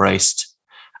been embraced.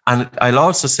 And I'll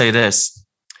also say this: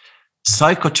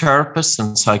 psychotherapists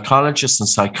and psychologists and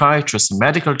psychiatrists and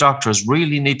medical doctors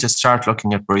really need to start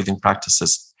looking at breathing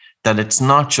practices, that it's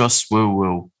not just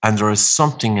woo-woo, and there is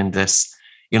something in this,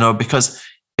 because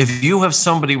if you have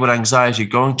somebody with anxiety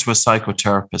going to a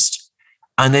psychotherapist,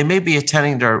 and they may be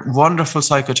attending their wonderful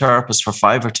psychotherapist for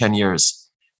 5 or 10 years,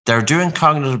 they're doing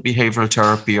cognitive behavioral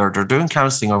therapy or they're doing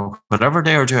counseling or whatever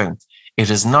they are doing, it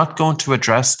is not going to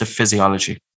address the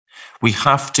physiology. We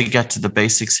have to get to the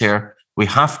basics here. We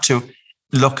have to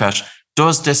look at,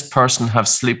 does this person have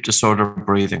sleep disorder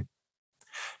breathing?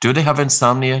 Do they have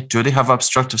insomnia? Do they have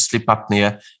obstructive sleep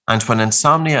apnea? And when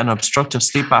insomnia and obstructive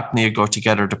sleep apnea go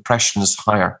together, depression is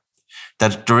higher,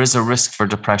 that there is a risk for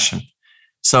depression.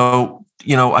 So,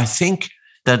 I think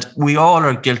that we all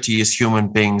are guilty as human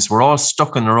beings. We're all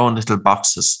stuck in our own little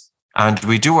boxes, and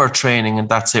we do our training and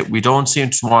that's it. We don't seem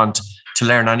to want to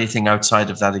learn anything outside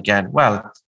of that again.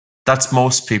 Well, that's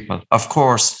most people. Of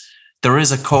course, there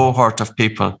is a cohort of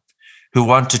people who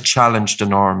want to challenge the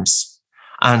norms,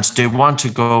 and they want to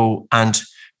go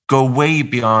way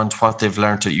beyond what they've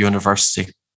learned at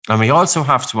university. And we also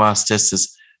have to ask this: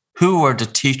 is who are the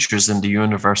teachers in the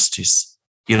universities?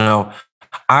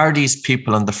 Are these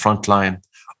people on the front line,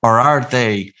 or are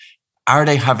they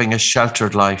having a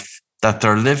sheltered life, that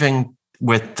they're living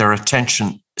with their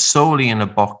attention solely in a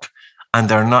book and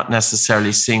they're not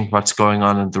necessarily seeing what's going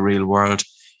on in the real world?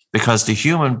 Because the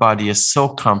human body is so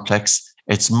complex,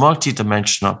 it's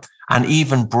multidimensional, and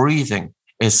even breathing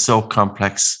is so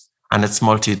complex and it's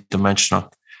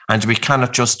multidimensional. And we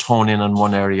cannot just hone in on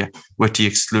one area with the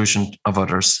exclusion of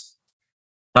others.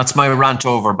 That's my rant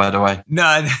over, by the way.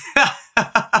 No,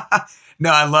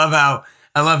 no, I love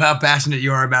how passionate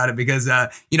you are about it, because I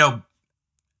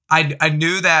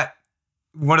knew that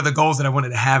one of the goals that I wanted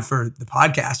to have for the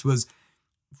podcast was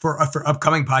for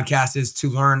upcoming podcasts is to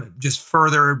learn just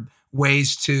further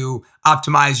ways to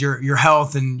optimize your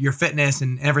health and your fitness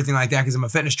and everything like that, because I'm a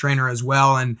fitness trainer as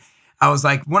well. And I was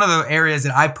like, one of the areas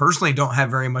that I personally don't have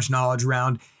very much knowledge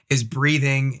around is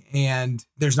breathing, and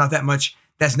there's not that much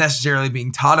that's necessarily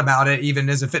being taught about it. Even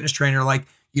as a fitness trainer, like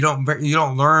you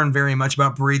don't learn very much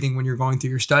about breathing when you're going through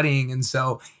your studying, and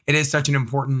so it is such an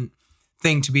important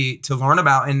thing to learn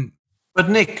about. But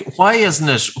Nick, why isn't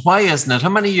it? How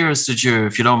many years did you,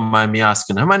 if you don't mind me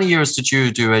asking, how many years did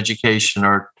you do education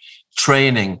or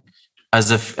training as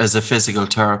a physical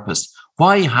therapist?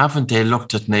 Why haven't they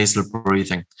looked at nasal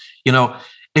breathing?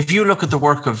 If you look at the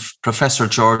work of Professor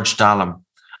George Dallam,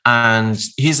 and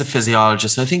he's a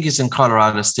physiologist, I think he's in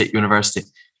Colorado State University.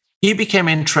 He became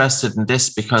interested in this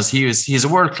because he's a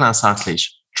world-class athlete,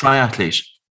 triathlete,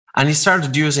 and he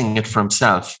started using it for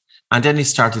himself, and then he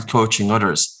started coaching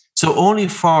others. So only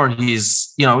for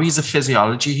he's a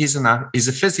physiologist, he's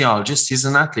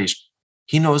an athlete.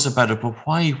 He knows about it, but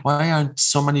why aren't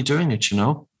so many doing it,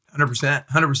 100%.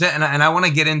 And I want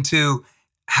to get into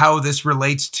how this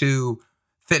relates to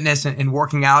fitness and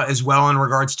working out as well, in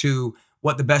regards to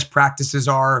what the best practices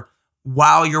are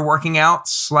while you're working out,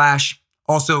 /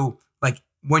 also like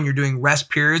when you're doing rest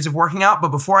periods of working out. But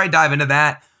before I dive into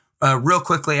that, real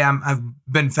quickly, I've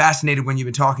been fascinated when you've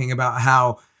been talking about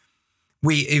how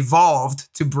we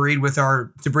evolved to breathe with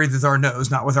our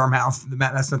nose, not with our mouth.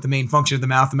 That's not the main function of the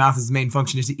mouth. The mouth is the main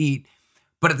function, is to eat.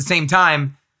 But at the same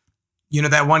time,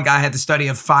 that one guy had the study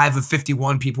of 5 of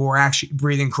 51 people were actually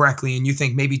breathing correctly, and you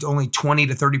think maybe only 20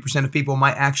 to 30% of people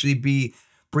might actually be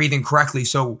breathing correctly.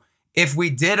 So if we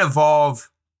did evolve...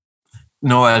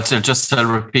 No, I'll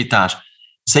repeat that.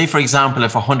 Say, for example,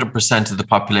 if 100% of the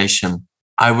population,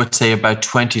 I would say about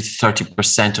 20 to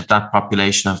 30% of that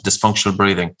population have dysfunctional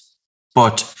breathing.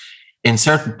 But in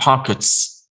certain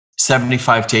pockets,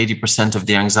 75 to 80% of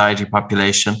the anxiety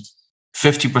population,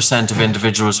 50% of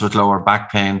individuals with lower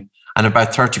back pain, and about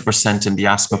 30% in the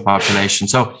asthma population.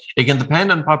 So it can depend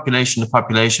on population to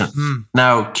population.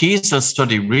 Now, Kiesel's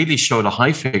study really showed a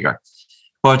high figure,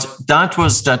 but that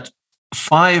was that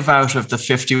 5 out of the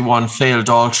 51 failed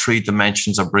all 3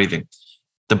 dimensions of breathing: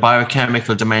 the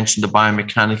biochemical dimension, the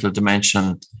biomechanical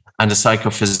dimension, and the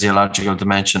psychophysiological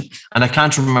dimension. And I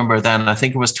can't remember then, I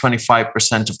think it was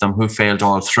 25% of them who failed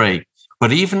all 3.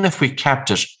 But even if we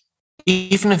kept it,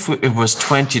 even if it was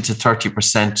 20 to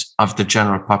 30% of the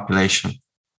general population,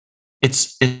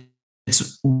 it's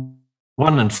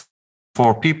 1 in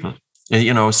 4 people,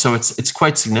 so it's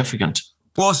quite significant.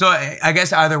 Well, so I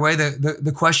guess either way,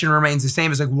 the question remains the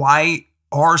same. Is like, why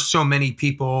are so many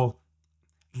people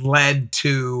led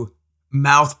to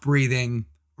mouth breathing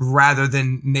rather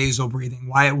than nasal breathing?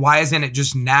 Why isn't it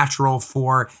just natural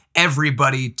for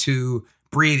everybody to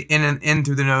breathe in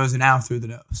through the nose and out through the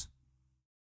nose?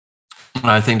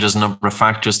 I think there's a number of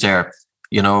factors there.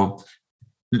 You know,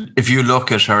 if you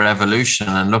look at our evolution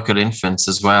and look at infants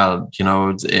as well, you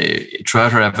know,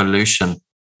 throughout our evolution,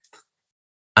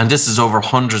 and this is over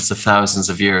hundreds of thousands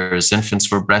of years,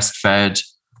 infants were breastfed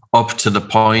up to the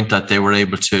point that they were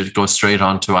able to go straight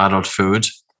on to adult food.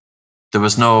 There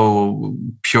was no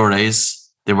purees.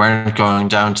 They weren't going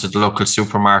down to the local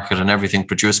supermarket and everything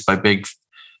produced by big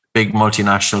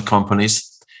multinational companies.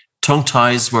 Tongue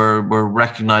ties were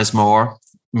recognized more.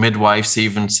 Midwives,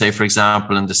 even, say, for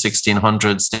example, in the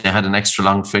 1600s, they had an extra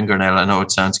long fingernail. I know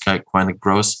it sounds kind of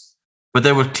gross, but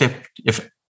they would clip,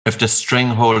 if the string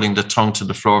holding the tongue to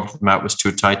the floor of the mouth was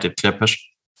too tight, they'd clip it.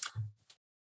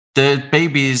 The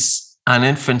babies and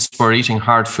infants were eating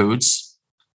hard foods.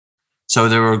 So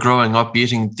they were growing up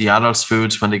eating the adults'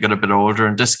 foods when they got a bit older.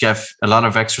 And this gave a lot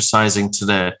of exercising to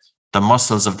the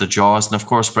muscles of the jaws. And of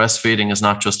course, breastfeeding is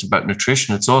not just about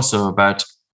nutrition. It's also about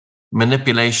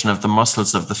manipulation of the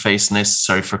muscles of the face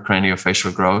necessary for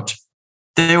craniofacial growth.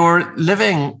 They were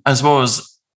living, I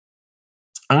suppose,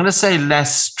 I'm going to say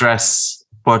less stress,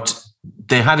 but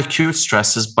they had acute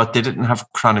stresses, but they didn't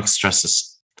have chronic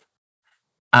stresses.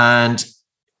 And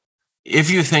if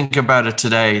you think about it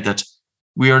today, that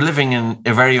we are living in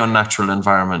a very unnatural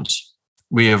environment.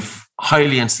 We have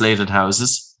highly insulated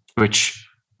houses, which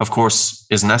of course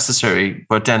is necessary.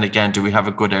 But then again, do we have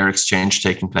a good air exchange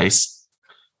taking place?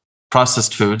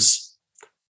 Processed foods.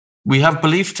 We have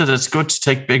belief that it's good to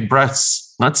take big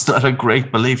breaths. That's not a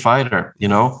great belief either, you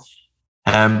know,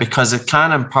 because it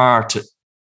can impart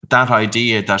that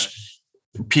idea that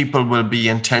people will be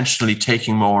intentionally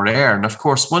taking more air. And of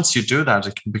course, once you do that,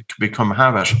 it can become a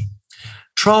habit.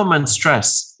 Trauma and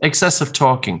stress, excessive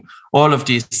talking, all of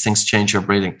these things change your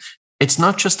breathing. It's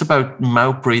not just about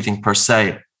mouth breathing per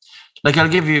se. Like I'll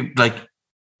give you, like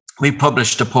we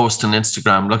published a post on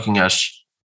Instagram looking at,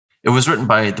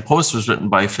 the post was written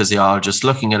by a physiologist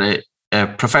looking at a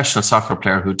professional soccer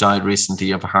player who died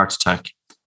recently of a heart attack.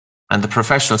 And the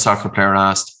professional soccer player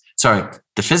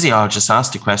the physiologist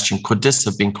asked the question, could this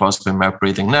have been caused by mouth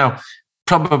breathing? Now,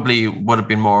 probably would have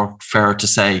been more fair to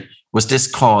say, was this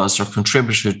caused or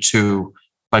contributed to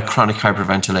by chronic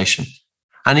hyperventilation?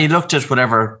 And he looked at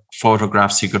whatever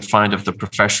photographs he could find of the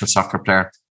professional soccer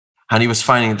player. And he was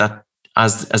finding that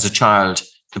as a child,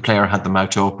 the player had the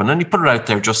mouth open. And he put it out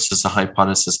there just as a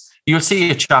hypothesis. You'll see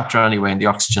a chapter anyway in the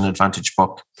Oxygen Advantage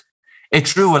book. It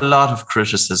drew a lot of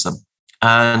criticism.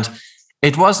 And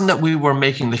it wasn't that we were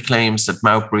making the claims that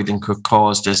mouth breathing could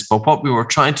cause this, but what we were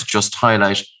trying to just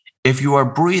highlight, if you are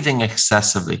breathing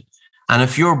excessively, and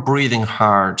if you're breathing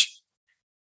hard,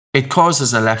 it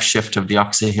causes a left shift of the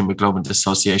oxyhemoglobin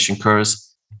dissociation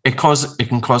curves. It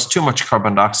can cause too much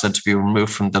carbon dioxide to be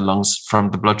removed from the lungs,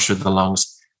 from the blood through the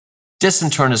lungs. This in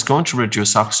turn is going to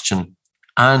reduce oxygen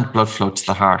and blood flow to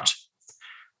the heart.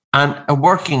 And a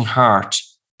working heart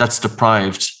that's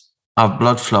deprived of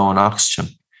blood flow and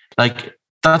oxygen, like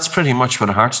that's pretty much what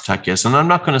a heart attack is. And I'm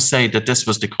not going to say that this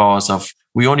was the cause of,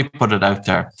 we only put it out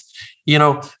there. You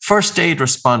know, first aid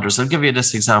responders, I'll give you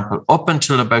this example. Up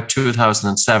until about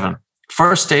 2007,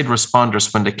 first aid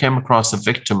responders, when they came across a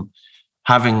victim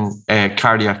having a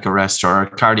cardiac arrest or a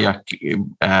cardiac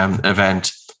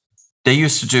event, they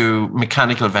used to do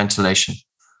mechanical ventilation.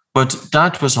 But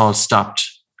that was all stopped.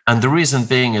 And the reason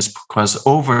being is because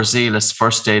overzealous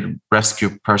first aid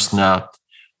rescue personnel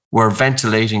were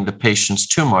ventilating the patients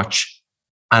too much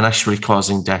and actually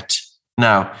causing death.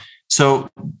 Now, so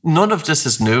none of this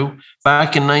is new.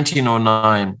 Back in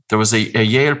 1909, there was a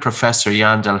Yale professor,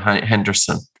 Yandel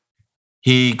Henderson.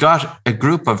 He got a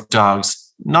group of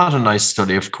dogs, not a nice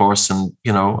study, of course, and,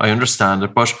 you know, I understand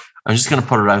it, but I'm just going to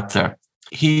put it out there.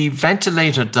 He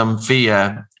ventilated them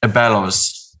via a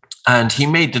bellows, and he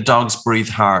made the dogs breathe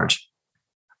hard.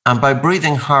 And by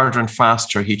breathing harder and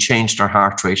faster, he changed their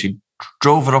heart rate. He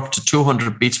drove it up to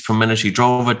 200 beats per minute. He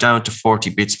drove it down to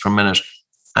 40 beats per minute.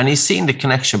 And he's seen the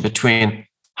connection between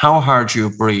how hard you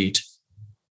breathe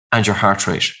and your heart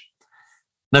rate.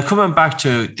 Now, coming back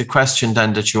to the question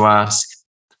then that you ask,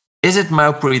 is it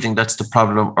mouth breathing that's the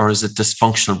problem, or is it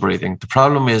dysfunctional breathing? The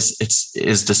problem is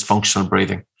dysfunctional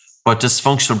breathing. But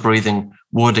dysfunctional breathing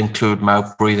would include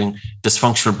mouth breathing.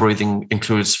 Dysfunctional breathing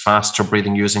includes faster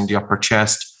breathing using the upper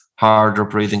chest, harder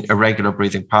breathing, irregular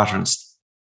breathing patterns.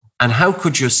 And how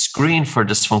could you screen for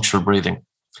dysfunctional breathing?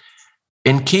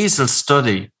 In Kiesel's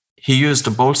study, he used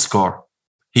a Bolt score.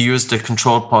 He used a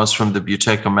control pause from the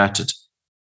Buteyko method.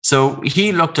 So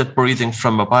he looked at breathing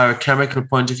from a biochemical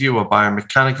point of view, a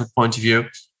biomechanical point of view,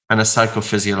 and a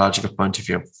psychophysiological point of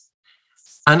view.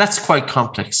 And that's quite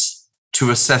complex to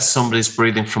assess somebody's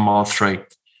breathing from all three.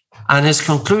 And his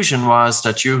conclusion was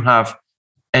that you have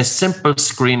a simple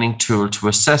screening tool to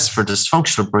assess for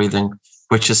dysfunctional breathing,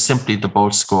 which is simply the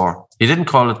Bolt score. He didn't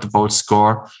call it the Bolt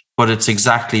score, but it's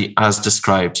exactly as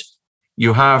described.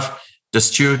 You have the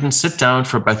student sit down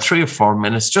for about 3 or 4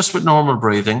 minutes just with normal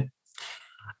breathing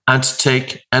and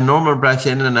take a normal breath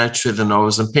in and out through the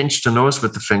nose and pinch the nose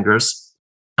with the fingers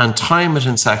and time it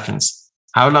in seconds.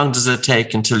 How long does it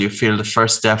take until you feel the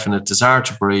first definite desire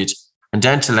to breathe and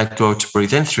then to let go to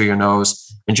breathe in through your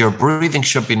nose, and your breathing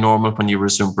should be normal when you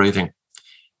resume breathing.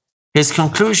 His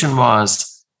conclusion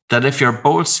was that if your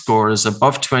Bolt score is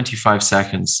above 25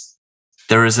 seconds,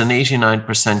 there is an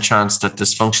 89% chance that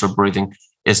dysfunctional breathing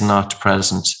is not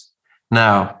present.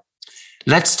 Now,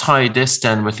 let's tie this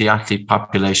then with the athlete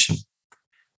population.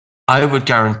 I would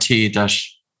guarantee that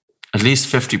at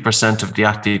least 50% of the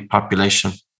athlete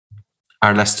population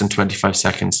are less than 25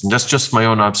 seconds. And that's just my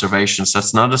own observations.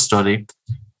 That's not a study.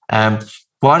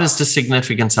 What is the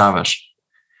significance of it?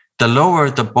 The lower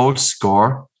the Bolt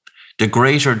score, the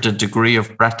greater the degree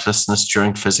of breathlessness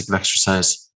during physical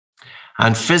exercise.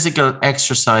 And physical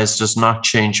exercise does not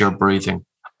change your breathing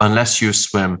unless you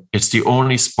swim. It's the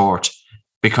only sport,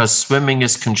 because swimming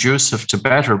is conducive to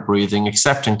better breathing,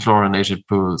 except in chlorinated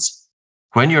pools.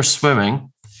 When you're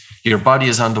swimming, your body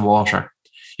is on the water.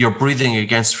 You're breathing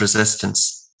against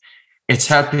resistance. It's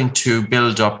helping to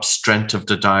build up strength of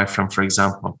the diaphragm, for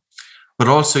example. But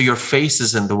also your face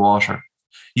is in the water.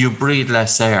 You breathe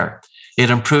less air. It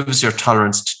improves your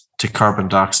tolerance to carbon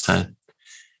dioxide.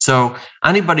 So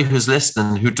anybody who's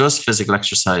listening who does physical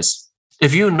exercise,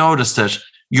 if you notice that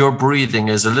your breathing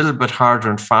is a little bit harder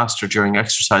and faster during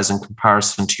exercise in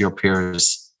comparison to your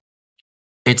peers,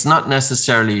 it's not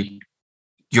necessarily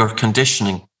your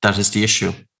conditioning that is the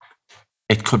issue.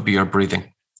 It could be your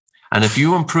breathing. And if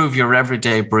you improve your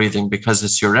everyday breathing, because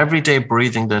it's your everyday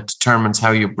breathing that determines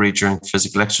how you breathe during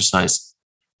physical exercise.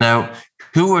 Now,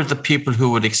 who are the people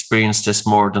who would experience this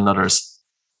more than others?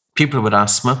 People with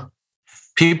asthma,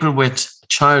 people with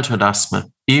childhood asthma,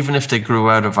 even if they grew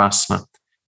out of asthma,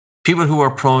 people who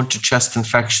are prone to chest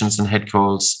infections and head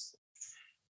colds.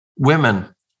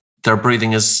 Women, their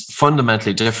breathing is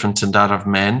fundamentally different than that of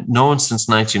men, known since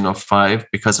 1905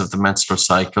 because of the menstrual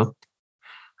cycle.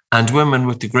 And women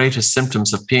with the greatest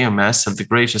symptoms of PMS have the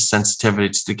greatest sensitivity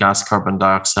to the gas carbon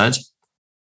dioxide.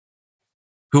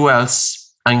 Who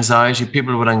else? Anxiety,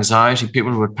 people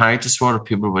with panic disorder,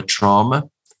 people with trauma.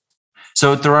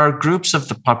 So there are groups of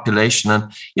the population,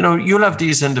 and you'll have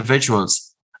these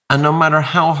individuals, and no matter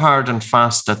how hard and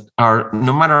fast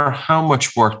no matter how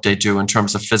much work they do in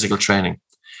terms of physical training,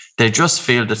 they just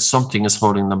feel that something is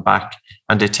holding them back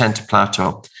and they tend to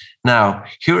plateau. Now,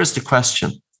 here is the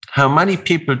question. How many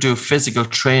people do physical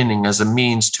training as a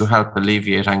means to help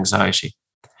alleviate anxiety?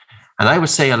 And I would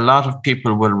say a lot of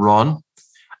people will run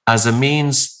as a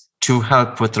means to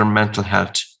help with their mental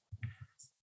health.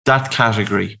 That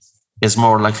category is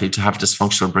more likely to have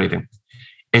dysfunctional breathing.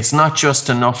 It's not just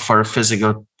enough for a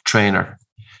physical trainer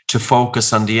to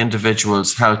focus on the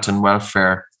individual's health and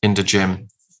welfare in the gym.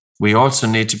 We also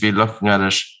need to be looking at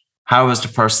it. How is the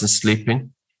person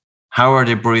sleeping? How are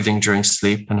they breathing during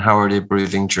sleep, and how are they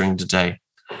breathing during the day?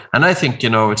 And I think,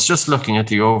 it's just looking at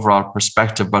the overall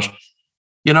perspective. But,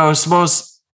 I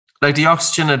suppose like the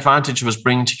Oxygen Advantage was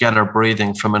bringing together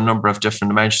breathing from a number of different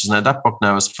dimensions. Now that book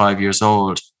now is 5 years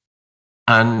old,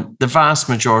 and the vast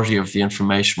majority of the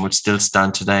information would still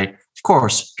stand today. Of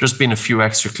course, there's been a few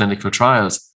extra clinical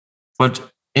trials,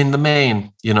 but in the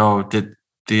main,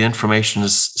 the information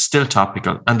is still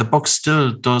topical, and the book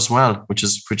still does well, which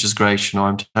is great.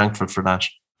 I'm thankful for that.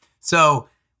 So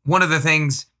one of the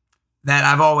things that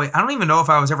I don't even know if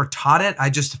I was ever taught it, I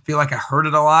just feel like I heard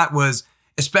it a lot, was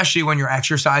especially when you're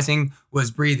exercising,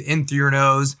 was breathe in through your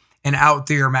nose and out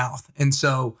through your mouth. And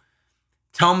so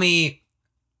tell me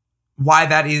why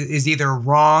that is either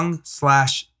wrong /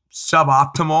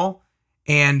 suboptimal.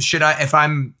 And should I, if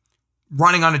I'm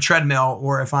running on a treadmill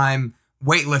or if I'm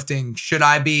weightlifting, should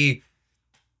I be,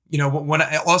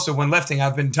 when lifting,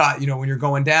 I've been taught, when you're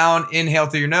going down, inhale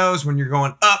through your nose. When you're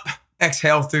going up,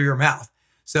 exhale through your mouth.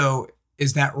 So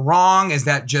is that wrong? Is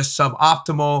that just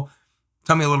suboptimal?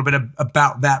 Tell me a little bit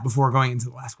about that before going into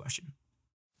the last question.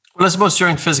 Well, I suppose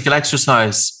during physical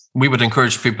exercise, we would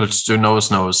encourage people to do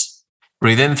nose.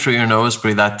 Breathe in through your nose,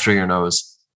 breathe out through your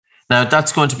nose. Now,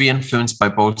 that's going to be influenced by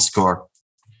Bolt score.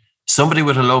 Somebody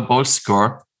with a low Bolt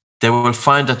score, they will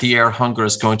find that the air hunger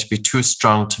is going to be too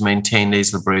strong to maintain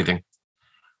nasal breathing.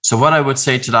 So what I would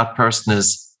say to that person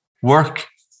is work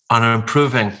on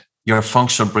improving your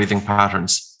functional breathing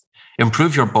patterns,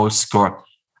 improve your Bolt score,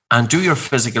 and do your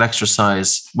physical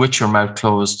exercise with your mouth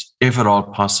closed, if at all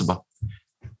possible.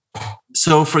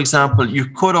 So, for example, you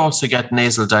could also get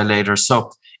nasal dilators.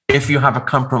 So If you have a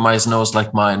compromised nose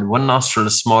like mine, one nostril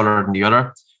is smaller than the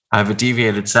other, I have a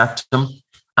deviated septum,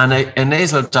 and a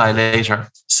nasal dilator,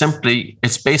 simply,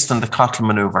 it's based on the Cottle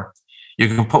maneuver. You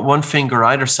can put one finger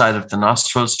either side of the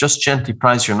nostrils, just gently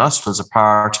prise your nostrils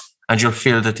apart, and you'll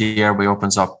feel that the airway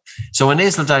opens up. So a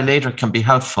nasal dilator can be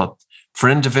helpful for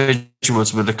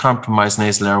individuals with a compromised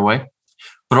nasal airway,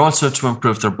 but also to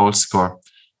improve their Bolt score.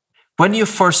 When you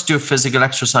first do physical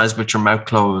exercise with your mouth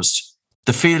closed,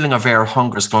 the feeling of air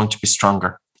hunger is going to be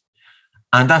stronger.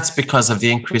 And that's because of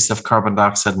the increase of carbon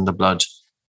dioxide in the blood.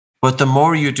 But the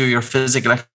more you do your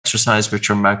physical exercise with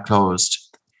your mouth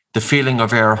closed, the feeling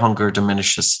of air hunger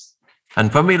diminishes.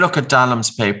 And when we look at Dallam's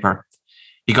paper,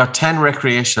 he got 10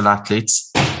 recreational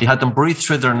athletes. He had them breathe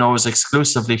through their nose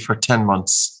exclusively for 10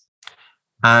 months.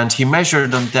 And he measured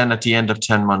them then at the end of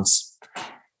 10 months.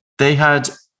 They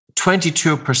had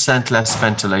 22% less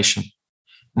ventilation,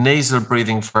 nasal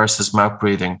breathing versus mouth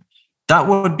breathing. That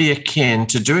would be akin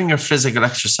to doing your physical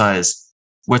exercise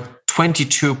with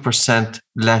 22%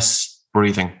 less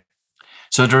breathing.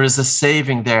 So there is a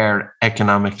saving there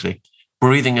economically.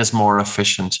 Breathing is more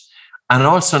efficient. And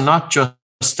also not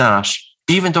just that,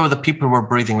 even though the people were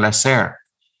breathing less air,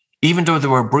 even though they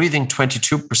were breathing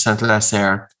 22% less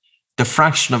air, the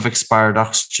fraction of expired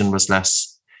oxygen was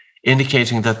less,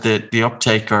 indicating that the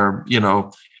uptake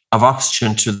of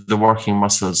oxygen to the working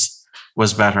muscles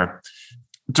was better.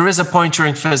 There is a point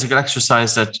during physical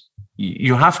exercise that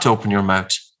you have to open your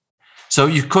mouth. So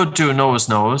you could do nose.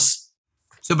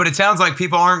 So, but it sounds like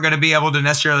people aren't going to be able to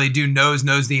necessarily do nose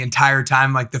the entire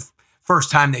time. Like the first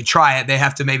time they try it, they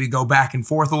have to maybe go back and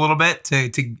forth a little bit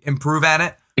to improve at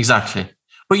it. Exactly.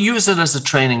 But use it as a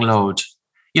training load.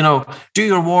 Do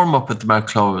your warm up with the mouth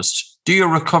closed. Do your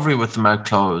recovery with the mouth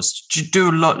closed.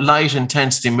 Do light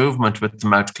intensity movement with the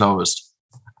mouth closed.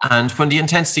 And when the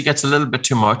intensity gets a little bit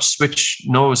too much, switch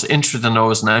nose in through the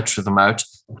nose and out through the mouth.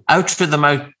 Out through the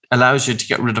mouth allows you to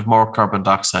get rid of more carbon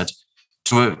dioxide,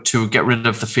 to get rid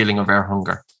of the feeling of air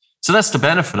hunger. So that's the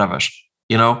benefit of it,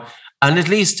 And at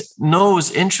least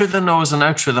nose in through the nose and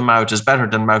out through the mouth is better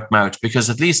than mouth, because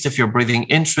at least if you're breathing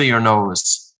in through your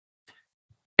nose,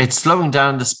 it's slowing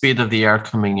down the speed of the air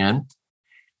coming in.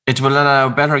 It will allow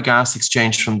better gas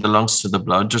exchange from the lungs to the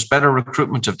blood. There's better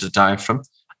recruitment of the diaphragm.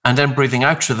 And then breathing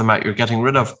out through the mouth, you're getting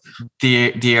rid of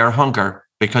the air hunger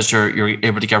because you're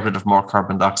able to get rid of more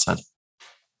carbon dioxide.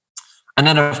 And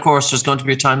then, of course, there's going to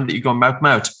be a time that you go mouth.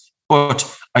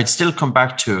 But I'd still come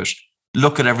back to it.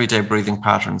 Look at everyday breathing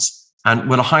patterns. And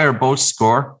with a higher Bolt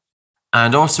score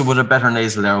and also with a better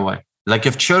nasal airway. Like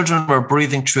if children were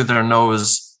breathing through their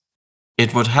nose,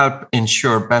 it would help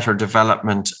ensure better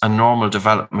development and normal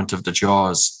development of the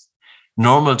jaws.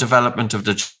 Normal development of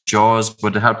the jaws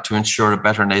would help to ensure a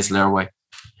better nasal airway.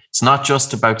 It's not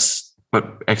just about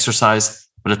exercise,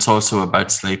 but it's also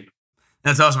about sleep.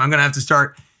 That's awesome. I'm going to have to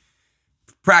start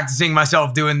practicing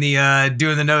myself doing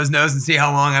the nose and see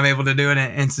how long I'm able to do it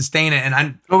and sustain it.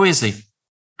 And go easy.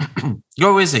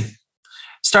 Go easy.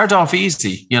 Start off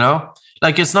easy,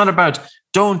 Like it's not about,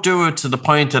 don't do it to the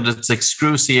point that it's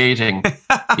excruciating,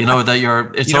 that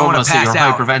it's almost that you're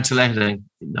hyperventilating.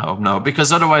 No,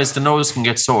 because otherwise the nose can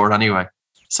get sore anyway.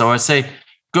 So I'd say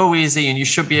go easy and you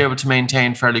should be able to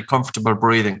maintain fairly comfortable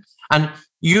breathing. And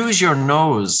use your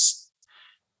nose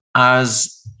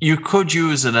you could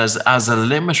use it as a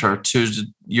limiter to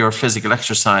your physical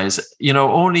exercise.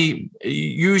 Only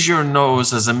use your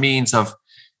nose as a means of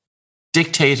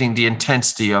dictating the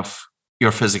intensity of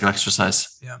your physical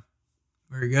exercise. Yeah.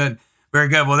 Very good. Very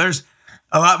good. Well, there's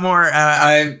a lot more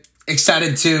I'm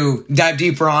excited to dive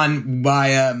deeper on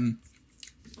by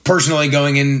personally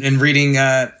going in and reading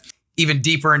even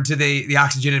deeper into the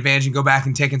Oxygen Advantage and go back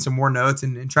and taking some more notes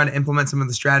and trying to implement some of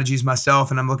the strategies myself.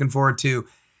 And I'm looking forward to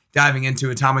diving into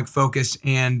Atomic Focus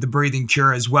and the breathing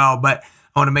cure as well. But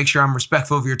I want to make sure I'm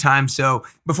respectful of your time. So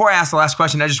before I ask the last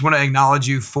question, I just want to acknowledge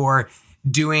you for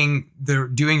doing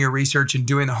your research and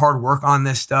doing the hard work on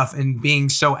this stuff and being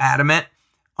so adamant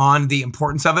on the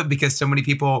importance of it, because so many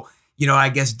people, I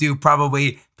guess do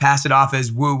probably pass it off as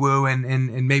woo-woo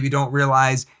and maybe don't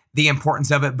realize the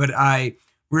importance of it. But I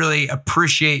really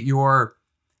appreciate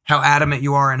how adamant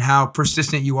you are and how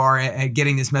persistent you are at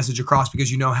getting this message across,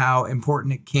 because you know how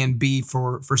important it can be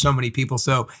for so many people.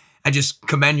 So I just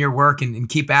commend your work and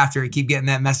keep after it, keep getting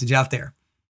that message out there.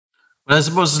 Well, I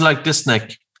suppose it's like this,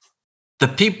 Nick. The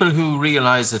people who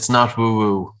realize it's not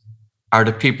woo-woo are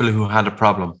the people who had a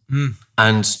problem.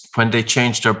 And when they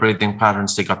changed their breathing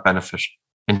patterns, they got benefit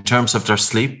in terms of their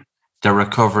sleep, their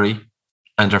recovery,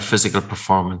 and their physical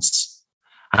performance.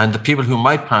 And the people who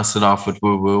might pass it off with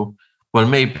woo-woo, well,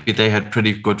 maybe they had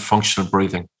pretty good functional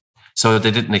breathing, so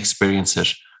they didn't experience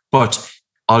it. But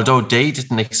although they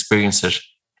didn't experience it,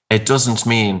 it doesn't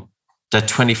mean that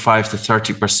 25 to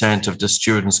 30% of the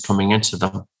students coming into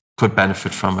them could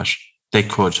benefit from it. They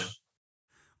could.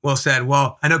 Well said.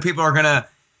 Well, I know people are going to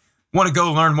want to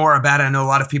go learn more about it. I know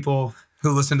a lot of people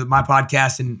who listen to my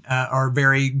podcast and are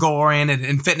very goal-oriented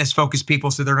and fitness-focused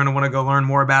people, so they're going to want to go learn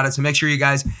more about it. So make sure you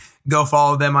guys go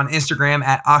follow them on Instagram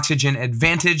at Oxygen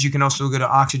Advantage. You can also go to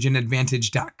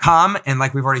oxygenadvantage.com. And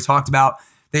like we've already talked about,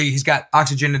 he's got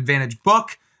Oxygen Advantage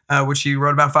book, which he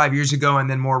wrote about 5 years ago, and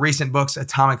then more recent books,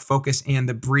 Atomic Focus and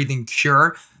The Breathing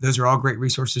Cure. Those are all great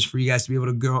resources for you guys to be able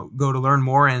to go to learn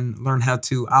more and learn how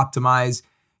to optimize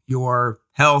your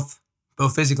health,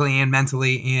 both physically and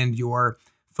mentally, and your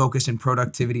focus and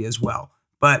productivity as well.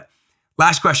 But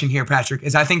last question here, Patrick,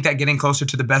 is I think that getting closer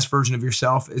to the best version of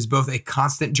yourself is both a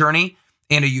constant journey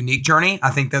and a unique journey. I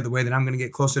think that the way that I'm going to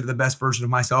get closer to the best version of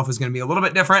myself is going to be a little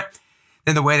bit different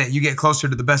than the way that you get closer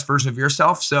to the best version of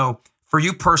yourself. So for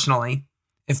you personally,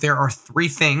 if there are 3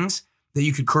 things that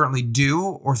you could currently do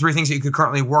or 3 things that you could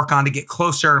currently work on to get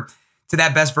closer to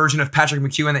that best version of Patrick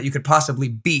McKeown that you could possibly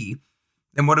be,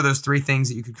 then what are those 3 things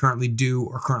that you could currently do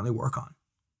or currently work on?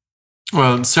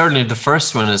 Well, certainly the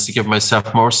first one is to give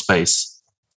myself more space.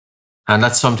 And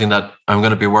that's something that I'm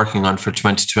going to be working on for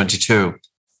 2022.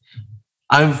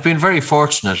 I've been very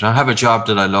fortunate. I have a job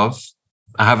that I love.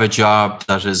 I have a job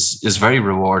that is very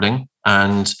rewarding,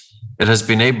 and it has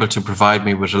been able to provide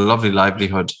me with a lovely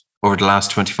livelihood over the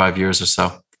last 25 years or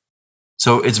so.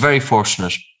 So it's very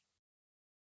fortunate.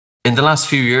 In the last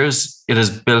few years, it has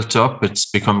built up. It's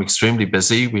become extremely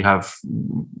busy. We have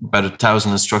about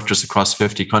 1,000 instructors across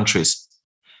 50 countries.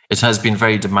 It has been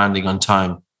very demanding on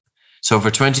time. So for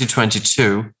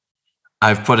 2022,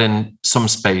 I've put in some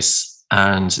space,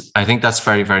 and I think that's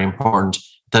very, very important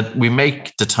that we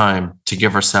make the time to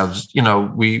give ourselves,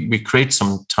 we create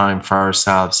some time for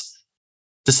ourselves.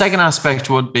 The second aspect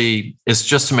is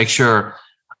just to make sure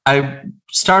I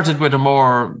started with a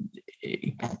more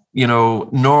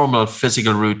normal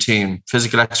physical routine,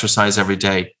 physical exercise every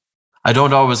day. I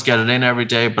don't always get it in every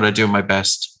day, but I do my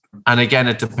best. And again,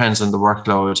 it depends on the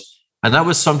workload. And that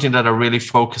was something that I really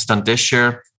focused on this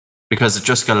year because it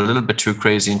just got a little bit too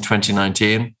crazy in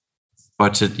 2019.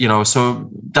 But,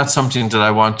 so that's something that I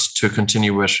want to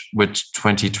continue with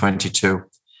 2022.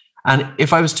 And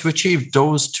if I was to achieve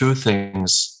those 2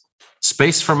 things,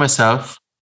 space for myself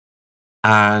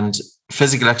and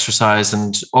physical exercise,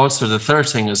 and also the third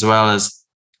thing as well is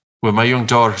with my young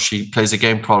daughter, she plays a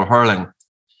game called hurling.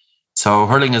 So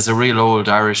hurling is a real old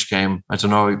Irish game. I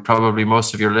don't know, probably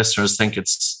most of your listeners think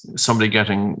it's somebody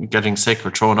getting sick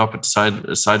or thrown up at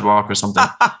the sidewalk or something.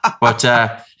 But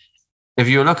if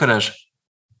you look at it,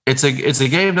 it's a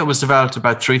game that was developed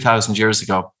about 3,000 years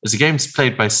ago. It's a game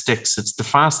played by sticks. It's the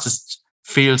fastest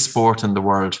field sport in the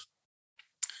world.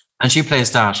 And she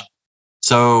plays that.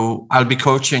 So I'll be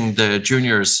coaching the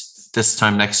juniors this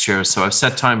time next year. So I've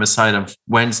set time aside of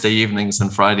Wednesday evenings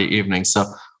and Friday evenings. So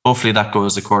hopefully that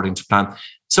goes according to plan.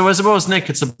 So I suppose, Nick,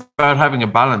 it's about having a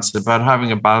balance,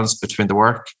 between the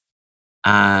work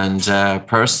and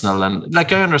personal. And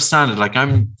like, I understand it. Like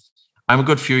I'm a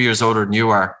good few years older than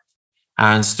you are.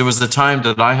 And there was the time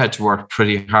that I had to work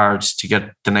pretty hard to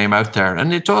get the name out there.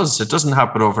 And it doesn't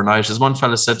happen overnight. As one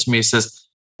fella said to me, he says,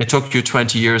 it took you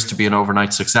 20 years to be an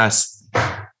overnight success.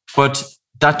 But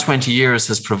that 20 years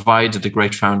has provided a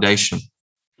great foundation.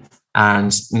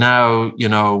 And now,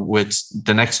 with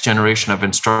the next generation of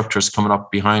instructors coming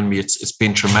up behind me, it's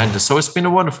been tremendous. So it's been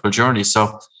a wonderful journey.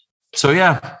 So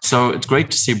it's great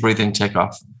to see breathing take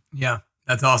off. Yeah,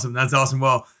 that's awesome. That's awesome.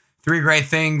 Well, 3 great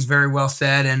things, very well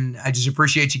said. And I just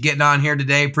appreciate you getting on here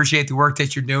today. Appreciate the work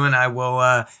that you're doing. I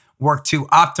will work to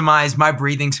optimize my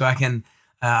breathing so I can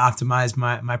optimize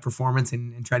my performance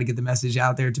and try to get the message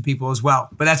out there to people as well.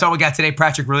 But that's all we got today,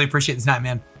 Patrick. Really appreciate the time,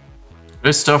 man.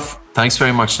 Good stuff. Thanks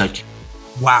very much, Nick.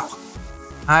 Wow.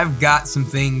 I've got some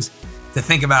things to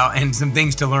think about and some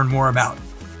things to learn more about.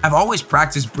 I've always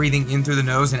practiced breathing in through the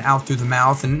nose and out through the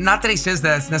mouth. And not that he says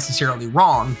that it's necessarily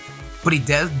wrong, but he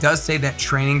does say that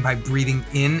training by breathing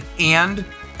in and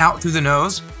out through the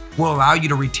nose will allow you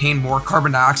to retain more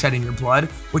carbon dioxide in your blood,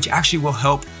 which actually will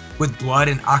help with blood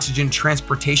and oxygen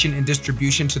transportation and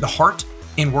distribution to the heart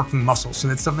and working muscles. So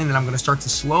that's something that I'm going to start to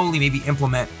slowly maybe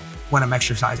implement when I'm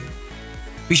exercising.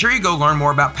 Be sure you go learn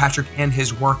more about Patrick and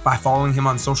his work by following him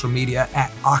on social media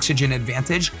at Oxygen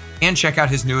Advantage and check out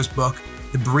his newest book,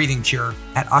 The Breathing Cure,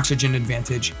 at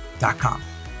oxygenadvantage.com.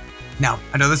 Now,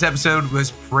 I know this episode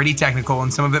was pretty technical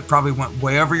and some of it probably went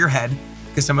way over your head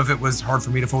because some of it was hard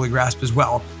for me to fully grasp as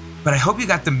well, but I hope you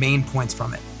got the main points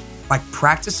from it, like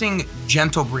practicing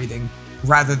gentle breathing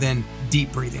rather than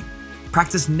deep breathing.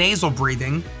 practice nasal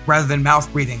breathing rather than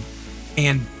mouth breathing.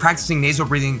 And practicing nasal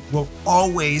breathing will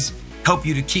always help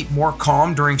you to keep more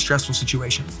calm during stressful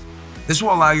situations. This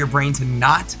will allow your brain to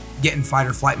not get in fight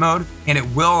or flight mode, and it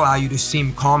will allow you to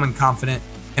seem calm and confident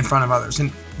in front of others.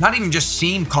 And not even just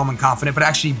seem calm and confident, but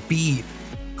actually be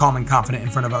calm and confident in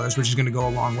front of others, which is going to go a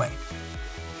long way.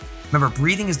 Remember,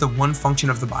 breathing is the one function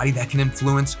of the body that can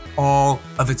influence all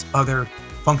of its other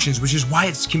functions, which is why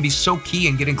it can be so key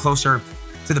in getting closer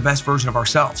to the best version of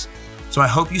ourselves. So I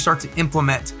hope you start to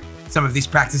implement some of these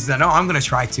practices. I know I'm going to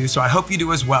try to, so I hope you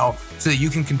do as well, so that you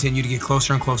can continue to get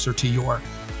closer and closer to your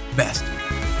best.